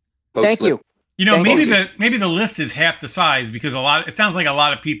action boat Thank slip. you. Maybe the list is half the size because it sounds like a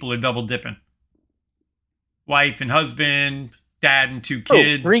lot of people are double dipping. Wife and husband, dad and 2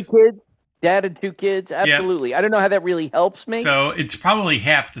 kids. 3 kids, dad and 2 kids. Absolutely. Yep. I don't know how that really helps me. So it's probably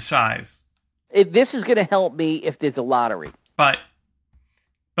half the size. This is going to help me if there's a lottery. But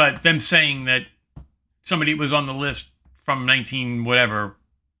them saying that somebody was on the list from 19 whatever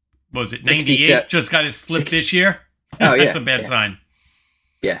was it 98 just got his slip this year. Oh yeah, that's a bad sign.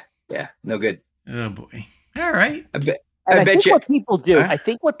 Yeah, no good. Oh boy. All right. I bet you. What people do. I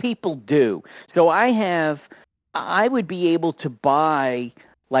think what people do. So I would be able to buy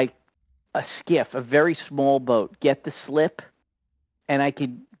like a skiff, a very small boat, get the slip, and I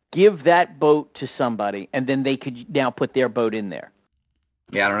could give that boat to somebody, and then they could now put their boat in there.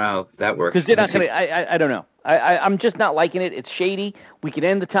 Yeah, I don't know how that works. Because they're not going to. I don't know. I'm just not liking it. It's shady. We could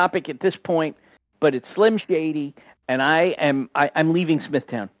end the topic at this point, but it's slim shady, and I'm leaving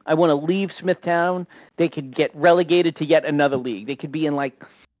Smithtown. I want to leave Smithtown. They could get relegated to yet another league. They could be in like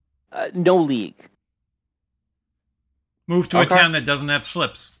no league. Move to a town that doesn't have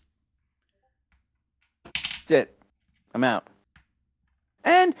slips. That's it. I'm out.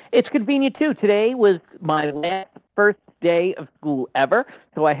 And it's convenient too. Today was my first day of school ever,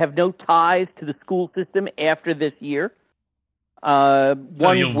 so I have no ties to the school system after this year.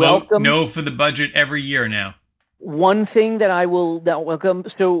 So you'll vote no for the budget every year now. One thing that I will not welcome.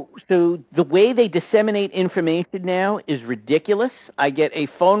 So the way they disseminate information now is ridiculous. I get a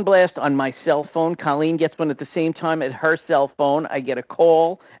phone blast on my cell phone. Colleen gets one at the same time at her cell phone. I get a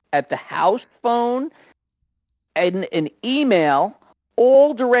call at the house phone and an email,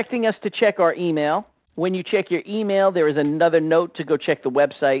 all directing us to check our email. When you check your email, there is another note to go check the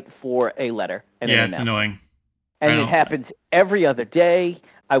website for a letter. Yeah, it's annoying. And it happens every other day.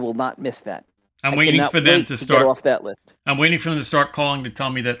 I will not miss that. I'm waiting for them to start get off that list. I'm waiting for them to start calling to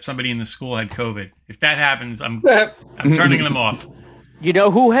tell me that somebody in the school had COVID. If that happens, I'm turning them off. You know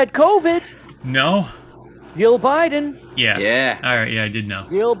who had COVID? No. Jill Biden. Yeah. Yeah. All right. Yeah, I did know.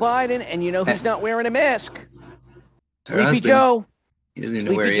 Jill Biden, and you know who's not wearing a mask? Her Sleepy Joe. He doesn't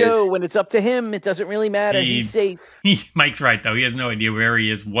even know where he Joe. is. When it's up to him, it doesn't really matter. He's safe. Mike's right though. He has no idea where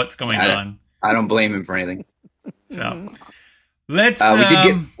he is, what's going on. I don't blame him for anything. So let's.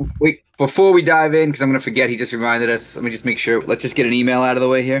 Wait, before we dive in, because I'm going to forget. He just reminded us. Let me just make sure. Let's just get an email out of the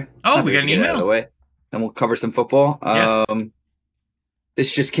way here. Oh, we got an email out of the way, and we'll cover some football. Yes.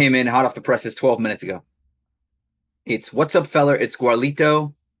 This just came in hot off the presses 12 minutes ago. It's what's up, fella? It's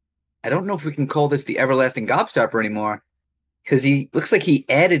Guarlito. I don't know if we can call this the everlasting gobstopper anymore, because he looks like he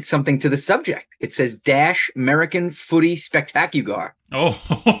added something to the subject. It says Dash American Footy Spectacular. Oh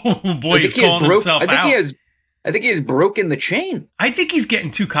boy, he's calling himself out. I think he has broken the chain. I think he's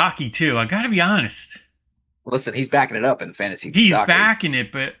getting too cocky too. I got to be honest. Listen, he's backing it up in fantasy. He's soccer. backing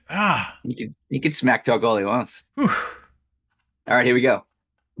it, but he can smack talk all he wants. Whew. All right, here we go.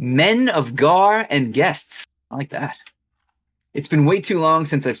 Men of Gar and guests. I like that. It's been way too long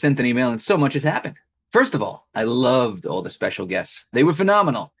since I've sent an email, and so much has happened. First of all, I loved all the special guests. They were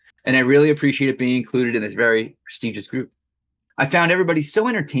phenomenal, and I really appreciated being included in this very prestigious group. I found everybody so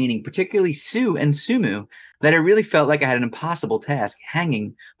entertaining, particularly Sue and Sumu, that I really felt like I had an impossible task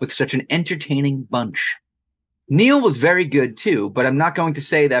hanging with such an entertaining bunch. Neil was very good too, but I'm not going to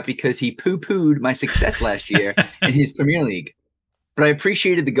say that because he poo-pooed my success last year in his Premier League. But I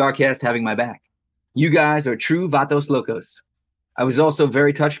appreciated the Garcast having my back. You guys are true Vatos Locos. I was also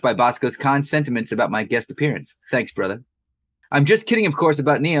very touched by Bosco's kind sentiments about my guest appearance. Thanks, brother. I'm just kidding, of course,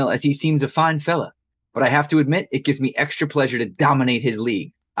 about Neil, as he seems a fine fella. But I have to admit, it gives me extra pleasure to dominate his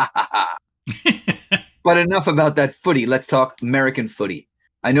league. Ha ha ha. But enough about that footy. Let's talk American footy.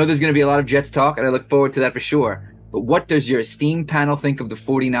 I know there's going to be a lot of Jets talk, and I look forward to that for sure. But what does your esteemed panel think of the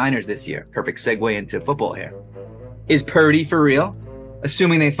 49ers this year? Perfect segue into football here. Is Purdy for real?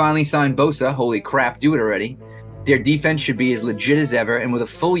 Assuming they finally sign Bosa, holy crap, do it already. Their defense should be as legit as ever, and with a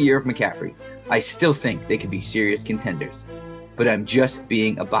full year of McCaffrey, I still think they could be serious contenders. But I'm just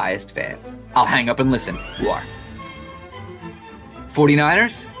being a biased fan. I'll hang up and listen. You are.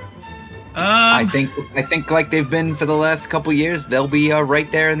 49ers? I think like they've been for the last couple years, they'll be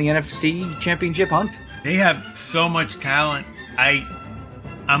right there in the NFC Championship hunt. They have so much talent.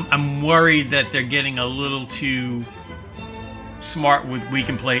 I'm worried that they're getting a little too smart with we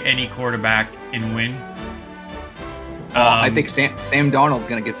can play any quarterback and win. I think Sam Darnold's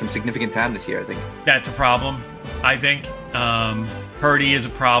going to get some significant time this year. I think that's a problem. I think Purdy is a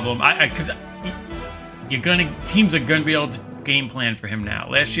problem. Because teams are gonna be able to game plan for him now.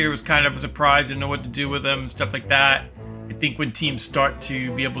 Last year was kind of a surprise. Didn't know what to do with him, stuff like that. I think when teams start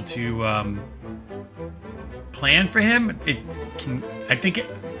to be able to plan for him, it can. I think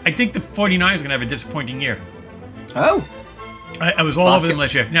the 49ers are gonna have a disappointing year. Oh, I was all over them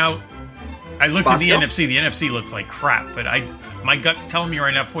last year. Now I looked at the NFC. The NFC looks like crap, but my gut's telling me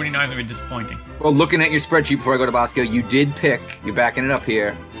right now 49ers are going to be disappointing. Well, looking at your spreadsheet before I go to Bosco, you did pick, you're backing it up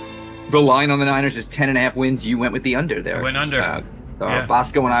here. The line on the Niners is 10.5 wins. You went with the under there. I went under. Yeah.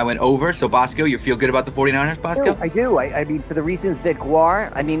 Bosco and I went over. So, Bosco, you feel good about the 49ers, Bosco? I do. I mean, for the reasons that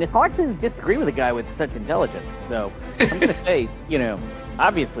Guar, it's hard to disagree with a guy with such intelligence. So, I'm going to say,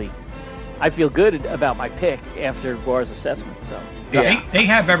 obviously, I feel good about my pick after Guar's assessment. So, yeah. They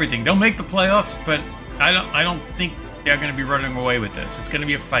have everything. They'll make the playoffs, but I don't think they're going to be running away with this. It's going to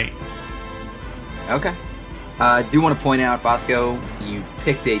be a fight. Okay. I do want to point out, Bosco, you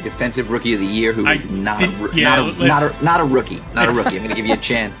picked a defensive rookie of the year who is not a rookie. Not a rookie. I'm going to give you a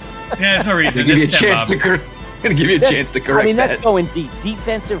chance. Yeah, there's no reason. I'm going to give you a chance to gonna give you a chance to correct I mean, that. that's going deep.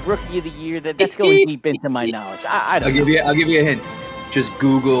 Defensive Rookie of the Year. That's going deep into my knowledge. I'll give you a hint. Just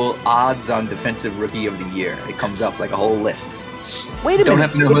Google odds on Defensive Rookie of the Year. It comes up like a whole list. Wait a minute. Don't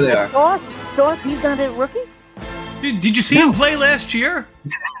have to know who they are. Sauce, he's not a rookie? Did you see him play last year?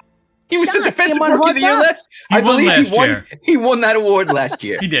 He was the Defensive Rookie of the Year last year. I believe he won that award last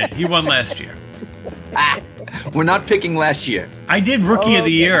year. He did. He won last year. We're not picking last year. I did Rookie of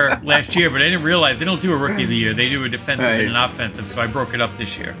the Year last year, but I didn't realize they don't do a Rookie of the Year. They do a defensive and an offensive, so I broke it up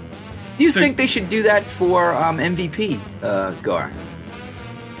this year. Do you think they should do that for MVP, Gar?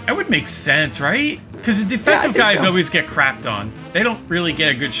 That would make sense, right? Because the defensive guys always get crapped on. They don't really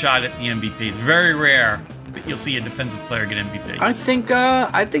get a good shot at the MVP. It's very rare that you'll see a defensive player get MVP. I think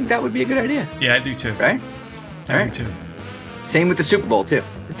that would be a good idea. Yeah, I do too. Right? I do too. Same with the Super Bowl too.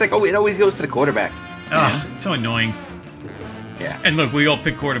 It's like, it always goes to the quarterback. Oh, it's so annoying. Yeah. And look, we all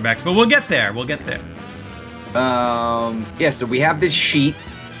pick quarterbacks, but we'll get there. So we have this sheet.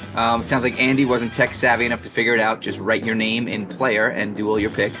 It sounds like Andy wasn't tech savvy enough to figure it out. Just write your name in player and do all your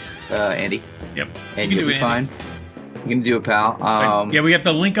picks, Andy. Yep. And you'll be fine. You can do it, pal. We have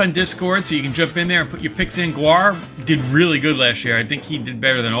the link on Discord, so you can jump in there and put your picks in. Guar did really good last year. I think he did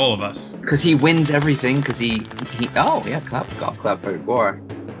better than all of us. Because he wins everything. Because clap for Guar.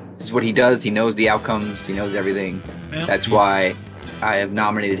 This is what he does. He knows the outcomes. He knows everything. Well, that's why I have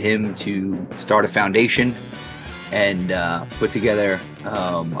nominated him to start a foundation and put together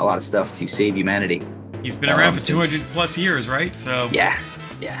a lot of stuff to save humanity. He's been around for 200 plus years, right? So yeah,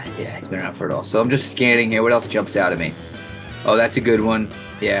 he's been around for it all. So I'm just scanning here. What else jumps out at me? Oh, that's a good one.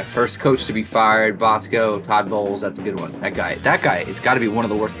 Yeah, first coach to be fired, Bosco, Todd Bowles. That's a good one. That guy has got to be one of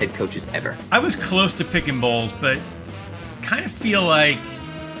the worst head coaches ever. I was close to picking Bowles, but kind of feel like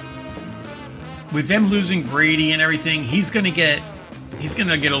with them losing Brady and everything, he's gonna get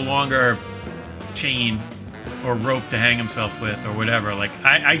a longer chain or rope to hang himself with or whatever. Like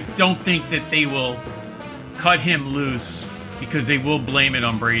I don't think that they will cut him loose because they will blame it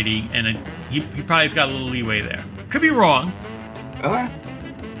on Brady, and he probably's got a little leeway there. Could be wrong. Okay.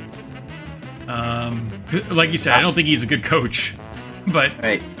 Like you said, I don't think he's a good coach, but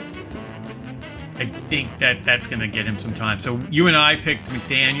right. I think that's going to get him some time. So you and I picked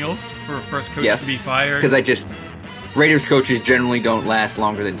McDaniels for first coach to be fired. Because Raiders coaches generally don't last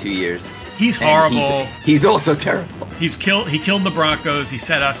longer than 2 years. He's horrible. He's also terrible. He killed the Broncos. He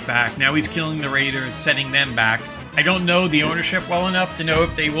set us back. Now he's killing the Raiders, setting them back. I don't know the ownership well enough to know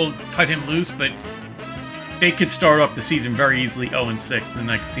if they will cut him loose, but they could start off the season very easily 0-6, and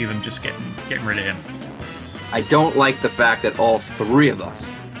I could see them just getting rid of him. I don't like the fact that all three of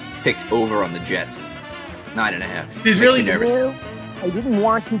us picked over on the Jets. 9.5. He's really nervous. I didn't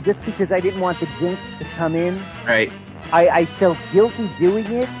want to just because I didn't want the jinx to come in. Right. I felt guilty doing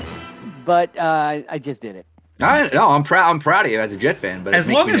it, but I just did it. I'm proud of you as a Jet fan. But as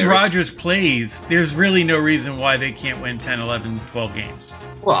long as Rodgers plays, there's really no reason why they can't win 10, 11, 12 games.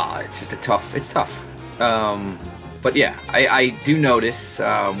 Well, it's tough. But yeah, I do notice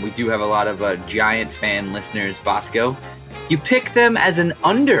we do have a lot of Giant fan listeners. Bosco, you pick them as an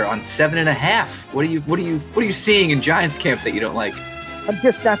under on 7.5. What are you seeing in Giants camp that you don't like? I'm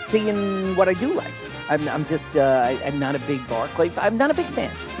just not seeing what I do like. I'm not a big Barkley. I'm not a big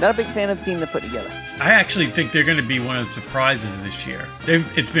fan. Not a big fan of the team they put together. I actually think they're going to be one of the surprises this year.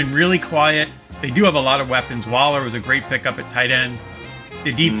 It's been really quiet. They do have a lot of weapons. Waller was a great pickup at tight end.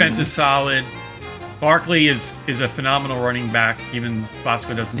 The defense is solid. Barkley is a phenomenal running back, even if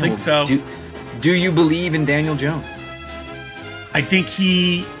Bosco doesn't think so. Do you believe in Daniel Jones? I think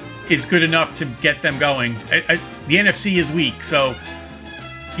he is good enough to get them going. The NFC is weak, so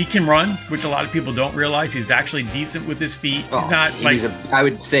he can run, which a lot of people don't realize. He's actually decent with his feet. He's not I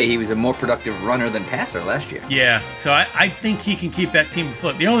would say he was a more productive runner than passer last year. Yeah, so I think he can keep that team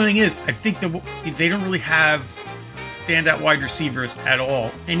afloat. The only thing is, I think they don't really have standout wide receivers at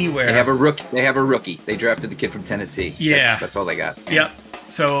all anywhere. They have a rookie. They drafted the kid from Tennessee. Yeah, that's all they got. Yep.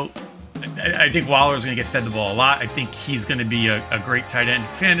 So I think Waller's going to get fed the ball a lot. I think he's going to be a great tight end.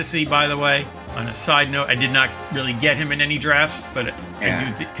 Fantasy, by the way. On a side note, I did not really get him in any drafts, but I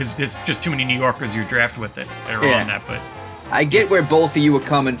do because there's just too many New Yorkers you draft with it that are on that. But I get where both of you were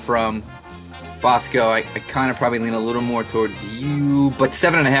coming from, Bosco. I kind of probably lean a little more towards you, but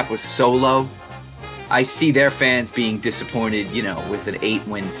 7.5 was so low. I see their fans being disappointed, with an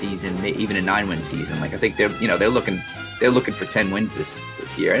 8-win season, even a 9-win season. Like I think they're looking for 10 wins this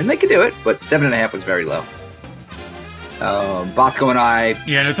year, and they could do it. But 7.5 was very low. Bosco and I,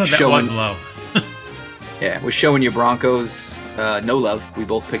 I thought that was low. Yeah, we're showing you Broncos no love. We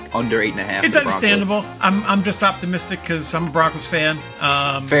both picked under 8.5. It's understandable. I'm just optimistic because I'm a Broncos fan.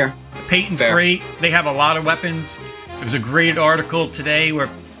 Fair. Peyton's great. They have a lot of weapons. There was a great article today where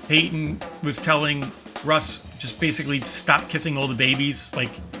Peyton was telling Russ just basically stop kissing all the babies.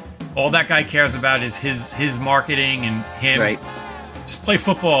 Like, all that guy cares about is his marketing and him. Right. Just play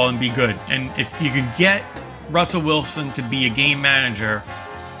football and be good. And if you can get Russell Wilson to be a game manager,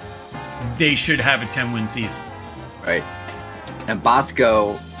 they should have a 10-win season. Right. And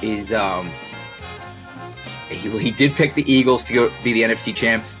Bosco is he did pick the Eagles to go be the NFC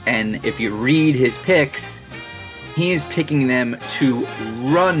champs, and if you read his picks, he is picking them to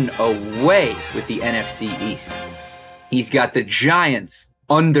run away with the NFC East. He's got the Giants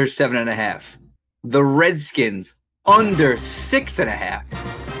under 7.5, the Redskins under 6.5,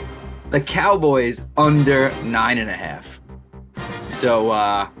 the Cowboys under 9.5. So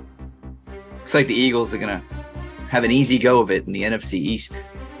looks like the Eagles are gonna have an easy go of it in the NFC East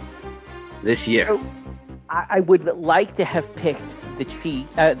this year. So, I would like to have picked the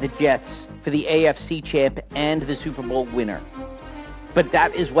Jets for the AFC champ and the Super Bowl winner, but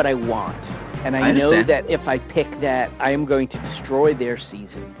that is what I want, and I know that if I pick that, I am going to destroy their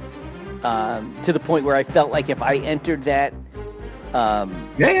season to the point where I felt like if I entered that.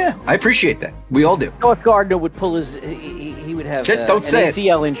 Yeah, I appreciate that. We all do. North Gardner would pull his. He would have don't an say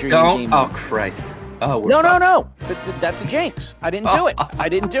ACL injury. Don't. Oh Christ. Oh, we're no. That's a jinx. I didn't do it. I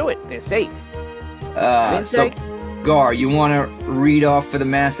didn't do it. They're safe. So, Gar, you want to read off for the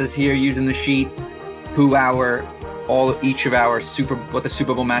masses here using the sheet each of our what the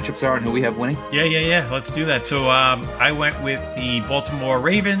Super Bowl matchups are and who we have winning? Yeah. Let's do that. So I went with the Baltimore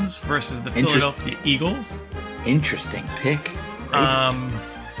Ravens versus the Philadelphia Eagles. Interesting pick.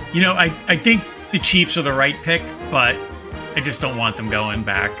 I think the Chiefs are the right pick, but I just don't want them going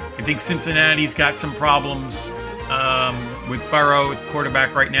back. I think Cincinnati's got some problems with Burrow at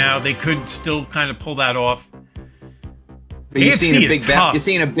quarterback right now. They could still kind of pull that off. But you're seeing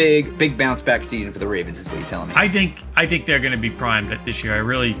a big bounce back season for the Ravens, is what you're telling me. I think they're going to be primed this year.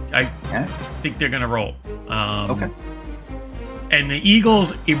 I think they're going to roll. Okay. And the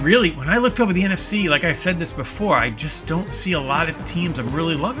Eagles, when I looked over the NFC, like I said this before, I just don't see a lot of teams I'm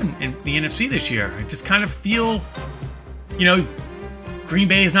really loving in the NFC this year. I just kind of feel, Green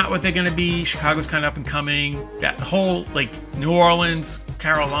Bay is not what they're going to be. Chicago's kind of up and coming. That whole, New Orleans,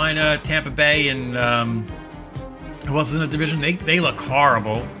 Carolina, Tampa Bay, and who else is in the division? They look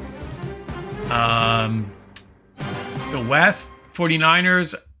horrible. The West,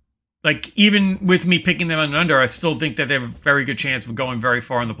 49ers, even with me picking them on under, I still think that they have a very good chance of going very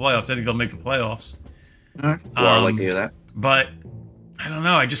far in the playoffs. I think they'll make the playoffs. I like to hear that. But I don't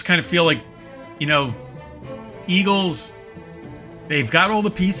know. I just kind of feel like, Eagles, they've got all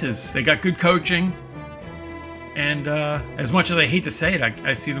the pieces. They got good coaching. And as much as I hate to say it,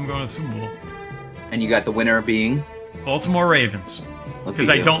 I see them going to the Super Bowl. And you got the winner being? Baltimore Ravens. Because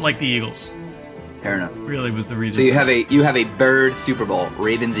I don't like the Eagles. Fair enough. Really was the reason. So you have a bird Super Bowl,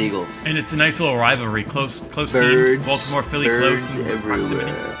 Ravens Eagles, and it's a nice little rivalry, close birds, teams. Baltimore, Philly, close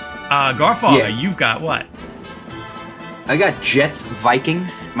proximity. Garfather, you've got what? I got Jets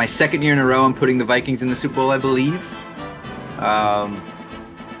Vikings. My second year in a row, I'm putting the Vikings in the Super Bowl, I believe. I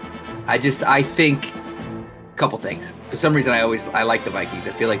think a couple things. For some reason, I like the Vikings.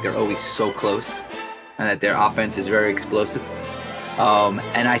 I feel like they're always so close, and that their offense is very explosive.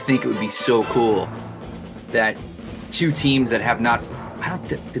 And I think it would be so cool that two teams that have not.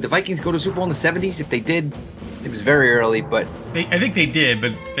 Did the Vikings go to Super Bowl in the 70s? If they did, it was very early, but I think they did,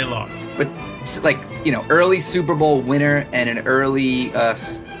 but they lost. But early Super Bowl winner and an early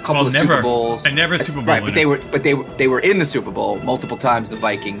couple of Super Bowls. And never a Super Bowl winner. But they were in the Super Bowl multiple times. The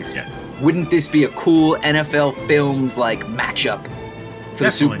Vikings. Yes. Wouldn't this be a cool NFL Films matchup for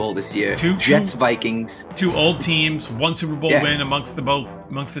the Super Bowl this year? Jets Vikings. Two old teams, one Super Bowl win amongst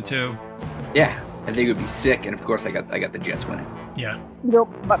the two. Yeah, I think it would be sick. And of course, I got the Jets winning. Yeah.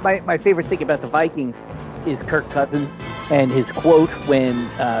 My favorite thing about the Vikings is Kirk Cousins and his quote when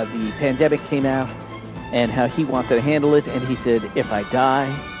the pandemic came out and how he wanted to handle it, and he said, "If I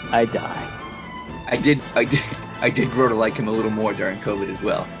die, I die." I did grow to like him a little more during COVID as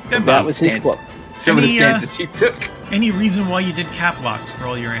well. That was his quote. Some of the stances he took. Any reason why you did cap locks for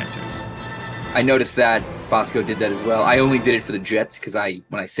all your answers? I noticed that Bosco did that as well. I only did it for the Jets because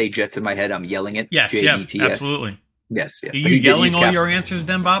when I say Jets in my head, I'm yelling it. Yes, Jets. Yeah, absolutely. Yes. Are you yelling all your answers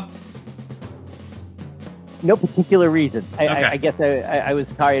then, Bob? No particular reason. I guess I was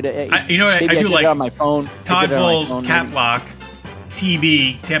tired. You know what? I do like it on my phone. Todd Bowles, cap lock,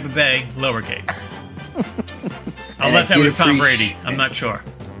 TB, Tampa Bay, lowercase. Unless that was Tom Brady. I'm not sure.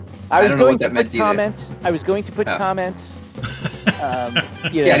 I was going to put comments.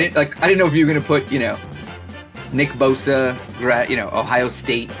 Yeah, I didn't know if you were gonna put, Nick Bosa, Ohio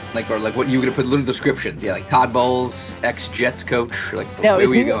State, or what you were gonna put little descriptions. Yeah, like Todd Bowles, ex-Jets coach. Now, where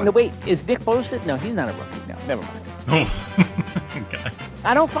were you going? No, wait, is Nick Bosa? No, he's not a rookie. No, never mind. Oh, God.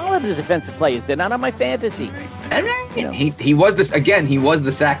 I don't follow the defensive players. They're not on my fantasy. He was this again. He was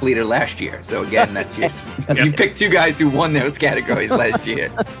the sack leader last year. So again, that's just you picked two guys who won those categories last year.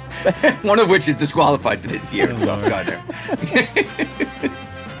 One of which is disqualified for this year. Sauce Gardner.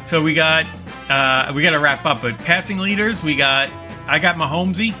 So we got to wrap up. But passing leaders, I got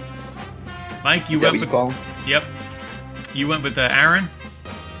Mahomesy. Mike, you went with. Yep. You went with Aaron.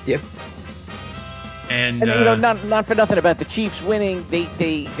 Yep. And not for nothing about the Chiefs winning.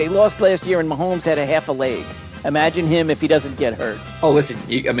 They lost last year, and Mahomes had a half a leg. Imagine him if he doesn't get hurt. Oh, listen,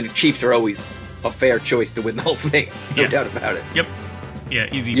 the Chiefs are always a fair choice to win the whole thing. No doubt about it. Yep. Yeah,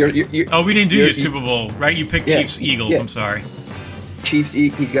 easy. We didn't do your Super Bowl, right? You picked Chiefs, Eagles. I'm sorry. Chiefs.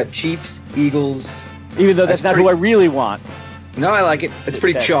 He's got Chiefs, Eagles. Even though that's not who I really want. No, I like it. It's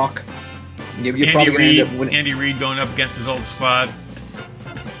pretty chalk. You're probably going to end up winning. Andy Reid going up against his old squad.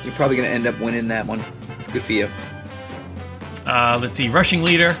 You're probably going to end up winning that one. Good for you. Let's see. Rushing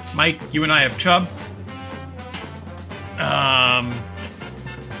leader, Mike, you and I have Chubb.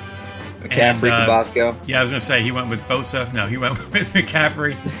 McCaffrey, Tabasco. Yeah, I was going to say he went with Bosa. No, he went with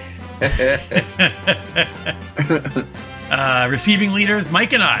McCaffrey. Receiving leaders,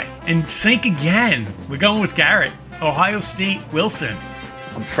 Mike and I. In sync again. We're going with Garrett. Ohio State, Wilson.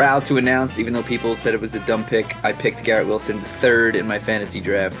 I'm proud to announce, even though people said it was a dumb pick, I picked Garrett Wilson third in my fantasy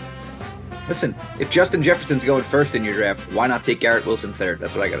draft. Listen, if Justin Jefferson's going first in your draft, why not take Garrett Wilson third?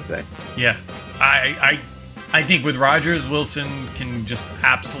 That's what I got to say. Yeah. I think with Rodgers, Wilson can just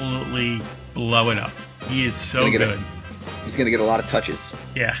absolutely blow it up. He is so good. He's going to get a lot of touches.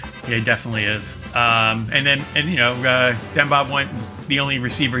 Yeah, he definitely is. Den Bob went the only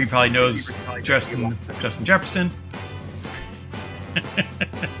receiver he probably knows, Justin Jefferson.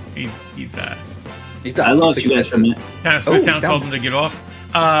 he's done. I lost you guys from it. Smithtown told him to get off.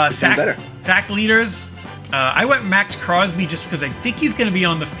 Sack leaders. I went Max Crosby just because I think he's going to be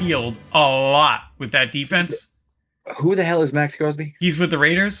on the field a lot with that defense. Who the hell is Max Crosby? He's with the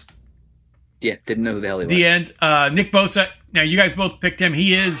Raiders. Yeah, didn't know who the hell he was. The end. Nick Bosa. Now, you guys both picked him.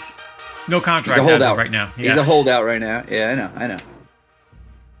 He is no contract as of right now. He's a holdout right now. Yeah, I know.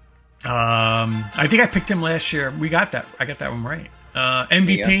 I think I picked him last year. We got that. I got that one right.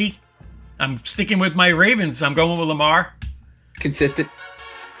 MVP. I'm sticking with my Ravens. I'm going with Lamar. Consistent.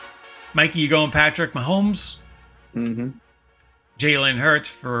 Mikey, you going Patrick Mahomes? Mm-hmm. Jalen Hurts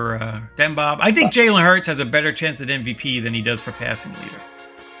for Den Bob. I think Jalen Hurts has a better chance at MVP than he does for passing leader.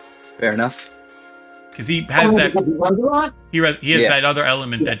 Fair enough. Because he has that. He has that other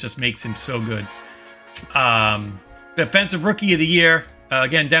element that just makes him so good. Defensive Rookie of the Year.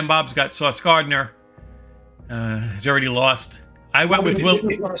 Again, Den Bob's got Sauce Gardner. He's already lost. I went with Will.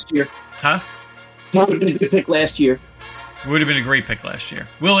 Last year. Huh? That would have been a good pick last year. Would have been a great pick last year.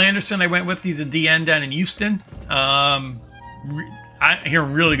 Will Anderson, I went with. He's a DN down in Houston. I hear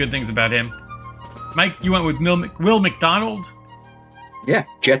really good things about him. Mike, you went with Will McDonald. Yeah,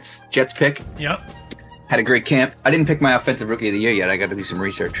 Jets pick. Yep. Had a great camp. I didn't pick my offensive rookie of the year yet. I got to do some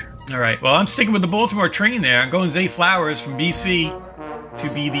research. All right. Well, I'm sticking with the Baltimore train there. I'm going Zay Flowers from BC to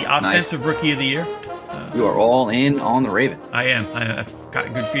be the offensive rookie of the year. You are all in on the Ravens. I am. I've got a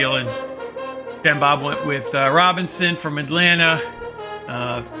good feeling. Then Bob went with Robinson from Atlanta.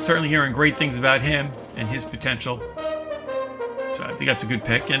 Certainly hearing great things about him and his potential. So I think that's a good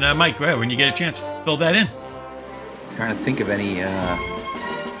pick. And Mike, when you get a chance, fill that in. I'm trying to think of any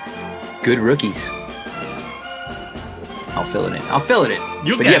good rookies. I'll fill it in.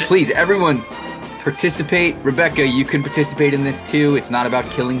 You'll get it. Please, everyone, participate. Rebecca, you can participate in this too. It's not about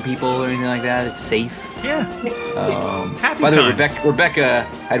killing people or anything like that. It's safe. Yeah. It's happy by the way, times. Rebecca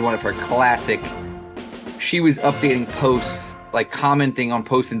had one of her classic. She was updating posts, commenting on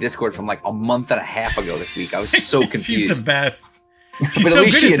posts in Discord from a month and a half ago this week. I was so confused. She's the best. She's but so at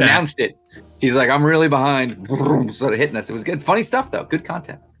least good she at that. announced it. She's like, I'm really behind. Started hitting us. It was good. Funny stuff, though. Good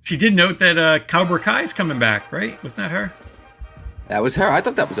content. She did note that Cobra Kai's coming back, right? Wasn't that her? That was her. I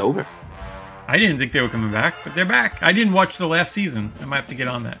thought that was over. I didn't think they were coming back, but they're back. I didn't watch the last season. I might have to get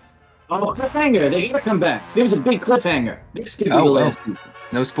on that. Oh, cliffhanger. They gotta come back. There was a big cliffhanger. This could be the last season.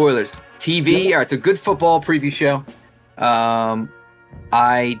 No spoilers. TV. All right, it's a good football preview show. Sumu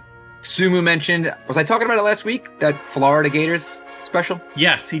mentioned, was I talking about it last week? That Florida Gators special?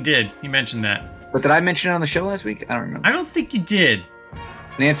 Yes, he did. He mentioned that. But did I mention it on the show last week? I don't remember. I don't think you did.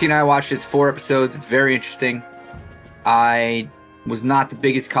 Nancy and I watched it. It's 4 episodes. It's very interesting. I was not the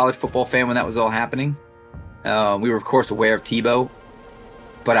biggest college football fan when that was all happening. We were, of course, aware of Tebow,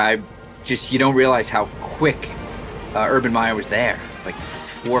 but you don't realize how quick Urban Meyer was there. It's like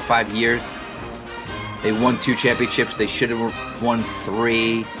 4 or 5 years. They won 2 championships. They should have won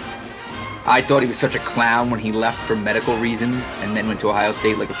 3. I thought he was such a clown when he left for medical reasons and then went to Ohio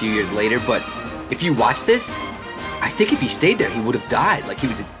State like a few years later. But if you watch this, I think if he stayed there, he would have died. Like, he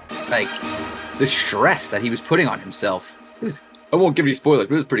was, like, the stress that he was putting on himself. I won't give you spoilers,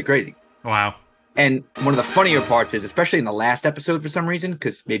 but it was pretty crazy. Wow. And one of the funnier parts is, especially in the last episode for some reason,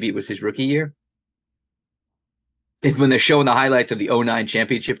 because maybe it was his rookie year, is when they're showing the highlights of the 2009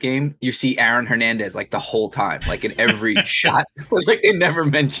 championship game, you see Aaron Hernandez like the whole time, like in every shot. It was like they never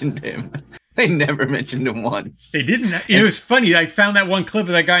mentioned him. They never mentioned him once. They didn't. It was funny. I found that one clip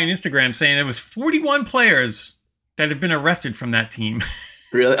of that guy on Instagram saying it was 41 players that have been arrested from that team.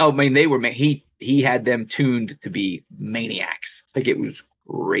 Really? Oh, I mean, they were. He had them tuned to be maniacs. Like, it was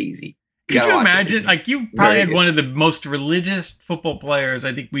crazy. Could you imagine? Like, you probably had one of the most religious football players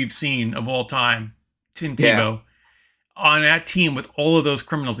I think we've seen of all time, Tim Tebow, on that team with all of those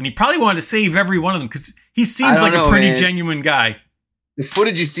criminals. And he probably wanted to save every one of them because he seems like a pretty genuine guy. The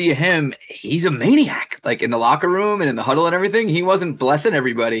footage you see of him, he's a maniac. Like, in the locker room and in the huddle and everything, he wasn't blessing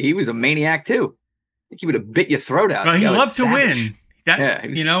everybody. He was a maniac, too. I think he would have bit your throat out. Well, he loved to win. That,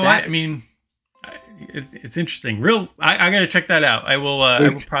 you know, I mean... It's interesting. I got to check that out. I will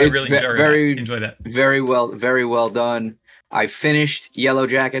probably really enjoy that. Very well done. I finished Yellow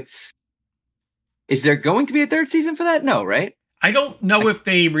Jackets. Is there going to be a 3rd season for that? No, right? I don't know if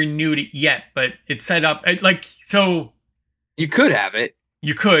they renewed it yet, but it's set up so. You could have it.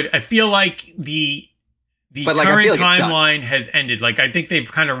 You could. I feel like the current timeline has ended. Like, I think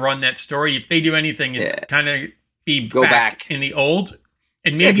they've kind of run that story. If they do anything, it's kind of go back in the old.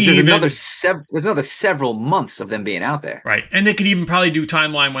 And maybe there's another several months of them being out there. Right. And they could even probably do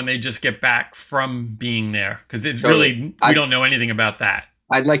timeline when they just get back from being there. Because it's we don't know anything about that.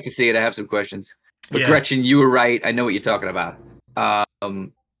 I'd like to see it. I have some questions. But Gretchen, you were right. I know what you're talking about.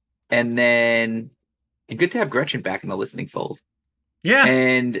 And then good to have Gretchen back in the listening fold. Yeah.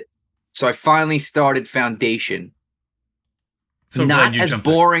 And so I finally started Foundation. So not as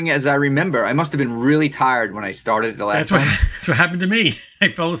boring as I remember. I must have been really tired when I started it the last time. That's what happened to me. I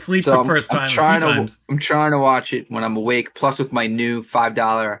fell asleep the first time. I'm trying to watch it when I'm awake. Plus, with my new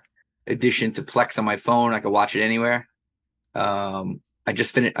 $5 addition to Plex on my phone, I can watch it anywhere. I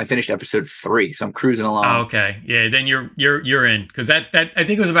finished episode 3, so I'm cruising along. Oh, okay, yeah. Then you're in, because that I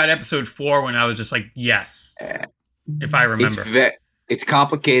think it was about episode 4 when I was just like, yes, if I remember. It's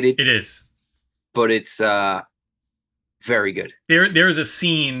complicated. It is, but it's very good. There's a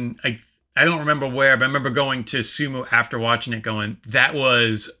scene, I don't remember where, but I remember going to Sumo after watching it going, that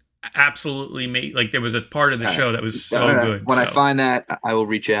was absolutely like there was a part of the show that was so good. When I find that, I will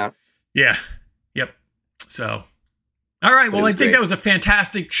reach out. Yeah. Yep. So, all right. Well, I think that was a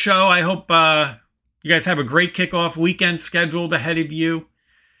fantastic show. I hope you guys have a great kickoff weekend scheduled ahead of you.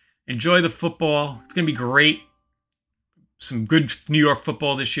 Enjoy the football. It's going to be great. Some good New York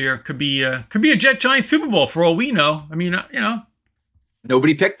football this year. Could be a Jet Giant Super Bowl for all we know. I mean,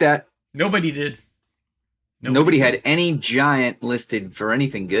 nobody picked that. Nobody did. Nobody had any Giant listed for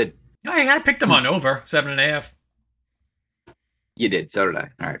anything good. I picked them on over 7.5. You did. So did I.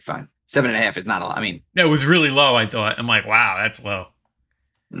 All right, fine. 7.5 is not a lot. I mean, that was really low. I thought. I'm like, wow, that's low.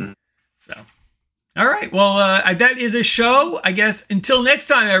 So, all right. Well, that is a show. I guess until next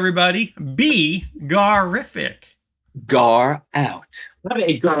time, everybody. Be Garific. Gar out. Have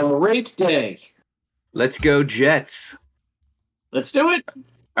a great day. Let's go, Jets. Let's do it.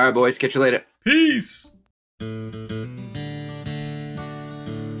 All right, boys. Catch you later. Peace.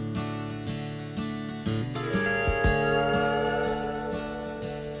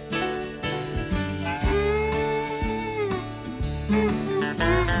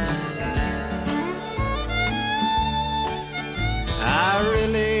 I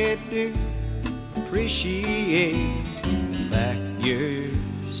really do appreciate the fact you're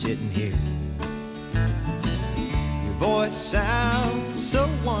sitting here. Your voice sounds so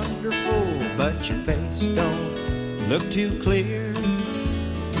wonderful, but your face don't look too clear.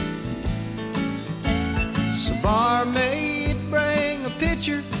 So barmaid, bring a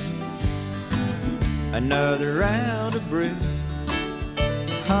pitcher, another round of brew.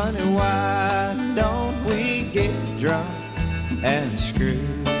 Honey, why don't we get drunk and screw?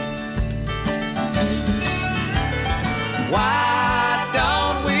 Why